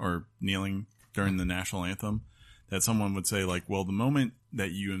standing or kneeling during the national anthem, that someone would say, like, well, the moment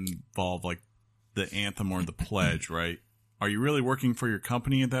that you involve, like, the anthem or the pledge, right, are you really working for your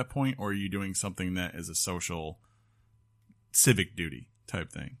company at that point, or are you doing something that is a social civic duty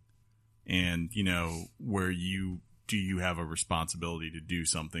type thing? And, where you have a responsibility to do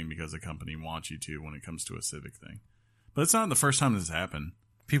something because the company wants you to when it comes to a civic thing. But it's not the first time this has happened.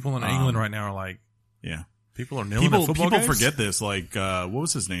 People in England right now are like, yeah. People are kneeling at football games? Forget this. Like, what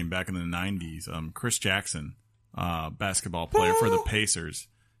was his name back in the 90s? Chris Jackson, basketball player for the Pacers.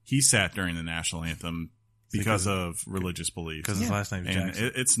 He sat during the national anthem because of religious beliefs. Because his last name is Jackson.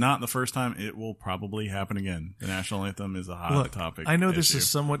 And it's not the first time. It will probably happen again. The national anthem is a hot topic. I know this is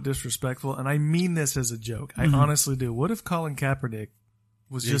somewhat disrespectful, and I mean this as a joke. I honestly do. What if Colin Kaepernick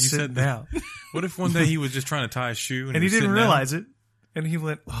was just sitting down? What if one day he was just trying to tie a shoe and he didn't realize it, and he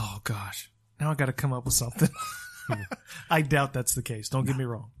went, "Oh gosh, now I got to come up with something." I doubt that's the case. Don't get me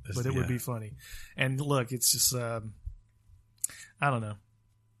wrong, but it would be funny. And look, it's just I don't know.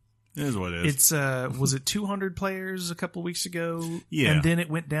 It is what it is. It's was it 200 players a couple of weeks ago? Yeah. And then it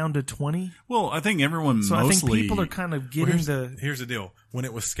went down to 20. Well, I think everyone So mostly... I think people are kind of getting Here's the deal. When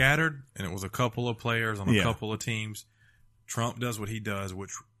it was scattered and it was a couple of players on a couple of teams, Trump does what he does,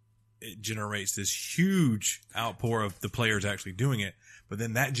 which it generates this huge outpour of the players actually doing it. But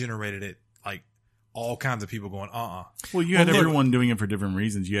then that generated it like all kinds of people going, Well, you had everyone doing it for different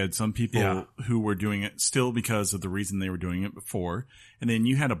reasons. You had some people who were doing it still because of the reason they were doing it before. And then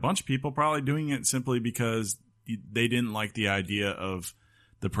you had a bunch of people probably doing it simply because they didn't like the idea of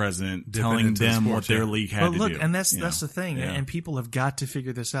the president telling them what their league had to do. And that's the thing. Yeah. And people have got to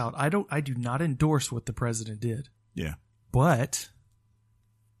figure this out. I do not endorse what the president did. Yeah. But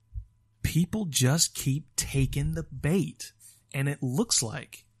people just keep taking the bait. And it looks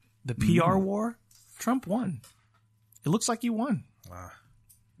like the PR war, Trump won. It looks like you won. I'm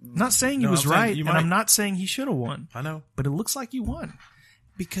not saying he was right, and I'm not saying he should have won. I know. But it looks like you won.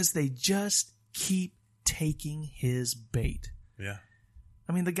 Because they just keep taking his bait. Yeah.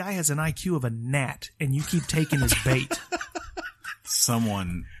 I mean, the guy has an IQ of a gnat, and you keep taking his bait.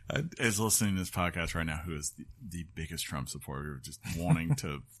 Someone is listening to this podcast right now who is the biggest Trump supporter, just wanting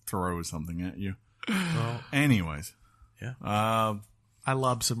to throw something at you. Well, anyways. Yeah. I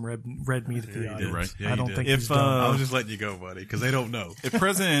lobbed some red meat at the audience. Right? Yeah, I don't think if he's done. I was just letting you go, buddy, because they don't know. If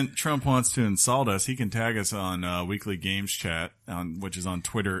President Trump wants to insult us, he can tag us on Weekly Games Chat, which is on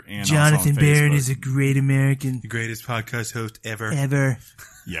Twitter and Jonathan also on Barron Facebook. is a great American. The greatest podcast host ever.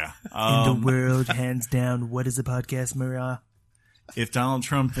 Yeah. In the world, hands down. What is a podcast, Mariah? If Donald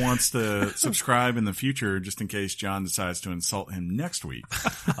Trump wants to subscribe in the future, just in case John decides to insult him next week,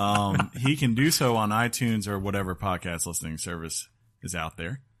 he can do so on iTunes or whatever podcast listening service is out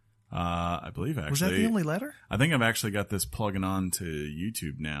there. I believe actually. Was that the only letter? I think I've actually got this plugging on to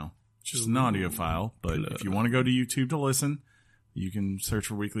YouTube now. It's just an audio file, but if you want to go to YouTube to listen, you can search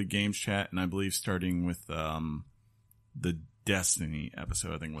for Weekly Games Chat, and I believe starting with the Destiny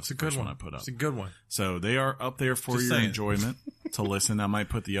episode, I think was the first one I put up. It's a good one. So they are up there for Just your saying. enjoyment to listen. I might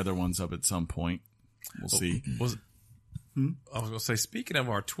put the other ones up at some point. We'll see. I was going to say, speaking of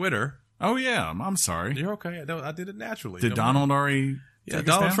our Twitter. Oh, yeah. I'm sorry. You're okay. I did it naturally. Did Donald already Yeah, take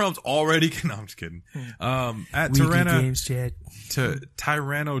us Donald down? Trump's already. No, I'm just kidding. At Weekly Games Chat.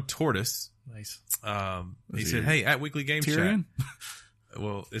 Tyranno Tortoise. Nice. He said, "Hey, at Weekly Games Tyrion? Chat."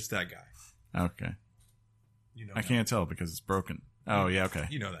 Well, it's that guy. Okay. You know, I can't tell because it's broken. Oh, yeah, okay.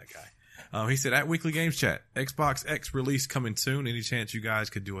 You know that guy. He said, at Weekly Games Chat, Xbox X release coming soon. Any chance you guys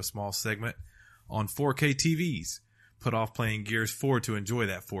could do a small segment on 4K TVs? Put off playing Gears 4 to enjoy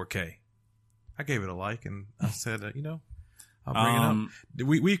that 4K. I gave it a like, and I said, I'll bring it up.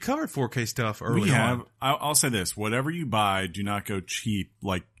 We covered 4K stuff early We have. on. I'll say this. Whatever you buy, do not go cheap,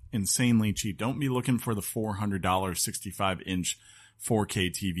 like insanely cheap. Don't be looking for the $400 65-inch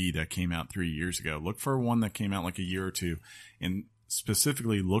 4K TV that came out 3 years ago. Look for one that came out like a year or two, and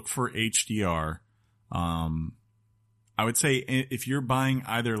specifically look for HDR. I would say if you're buying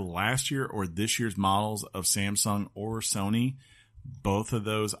either last year or this year's models of Samsung or Sony, both of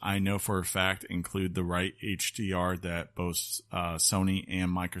those I know for a fact include the right HDR that both Sony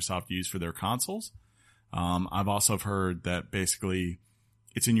and Microsoft use for their consoles. I've also heard that basically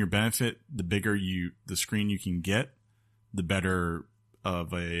it's in your benefit. The bigger the screen you can get, the better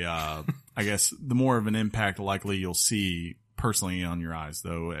of a, I guess the more of an impact likely you'll see personally on your eyes,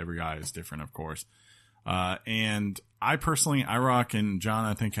 though every eye is different, of course. And I rock, and John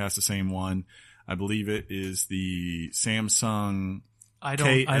I think has the same one. I believe it is the Samsung. I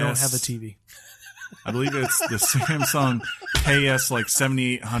don't have a TV. I believe it's the Samsung KS like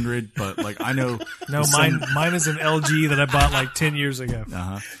 7800, but like I know. No, mine is an LG that I bought like 10 years ago.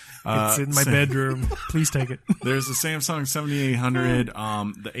 It's in my bedroom. Please take it. There's the Samsung 7800.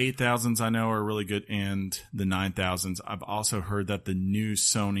 The 8000s I know are really good, and the 9000s. I've also heard that the new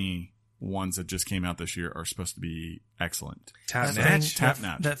Sony ones that just came out this year are supposed to be excellent. Tap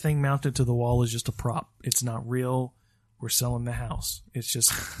Notch. That thing mounted to the wall is just a prop. It's not real. We're selling the house. It's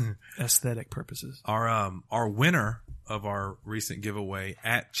just aesthetic purposes. Our winner of our recent giveaway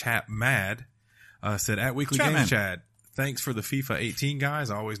at Chat Mad said, at Weekly Games Chat, thanks for the FIFA 18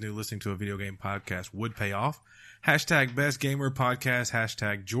 guys. I always knew listening to a video game podcast would pay off. Hashtag Best Gamer Podcast.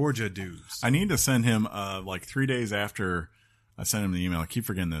 Hashtag Georgia Dudes. I need to send him like 3 days after I sent him the email. I keep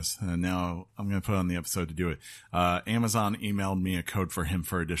forgetting this, and now I'm going to put on the episode to do it. Amazon emailed me a code for him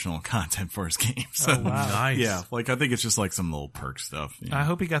for additional content for his game. So, Oh, wow. Nice. yeah, like I think it's just like some little perk stuff. You know? I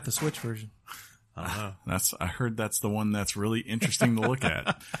hope he got the Switch version. I don't know. I heard that's the one that's really interesting to look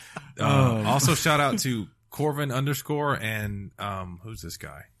at. Also, shout out to Corvin _ and who's this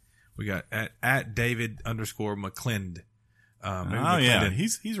guy? We got at David _ McClend. Oh yeah,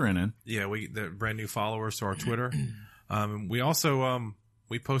 he's running. Yeah, the brand new followers to our Twitter. And we also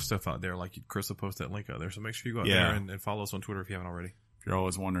we post stuff out there. Like Chris will post that link out there. So make sure you go out there and follow us on Twitter if you haven't already. If you're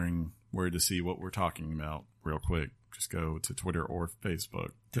always wondering where to see what we're talking about, real quick, just go to Twitter or Facebook.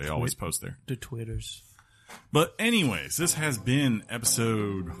 They always post there. The Twitters. But anyways, this has been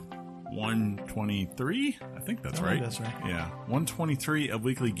episode 123. I think that's right. That's right. Yeah, 123 of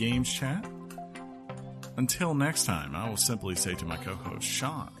Weekly Games Chat. Until next time, I will simply say to my co-host,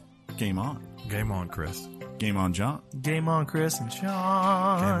 Sean, game on. Game on, Chris. Game on, John. Game on, Chris and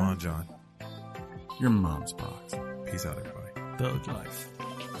Sean. Game on, John. Your mom's box. Peace out, everybody. Thug life.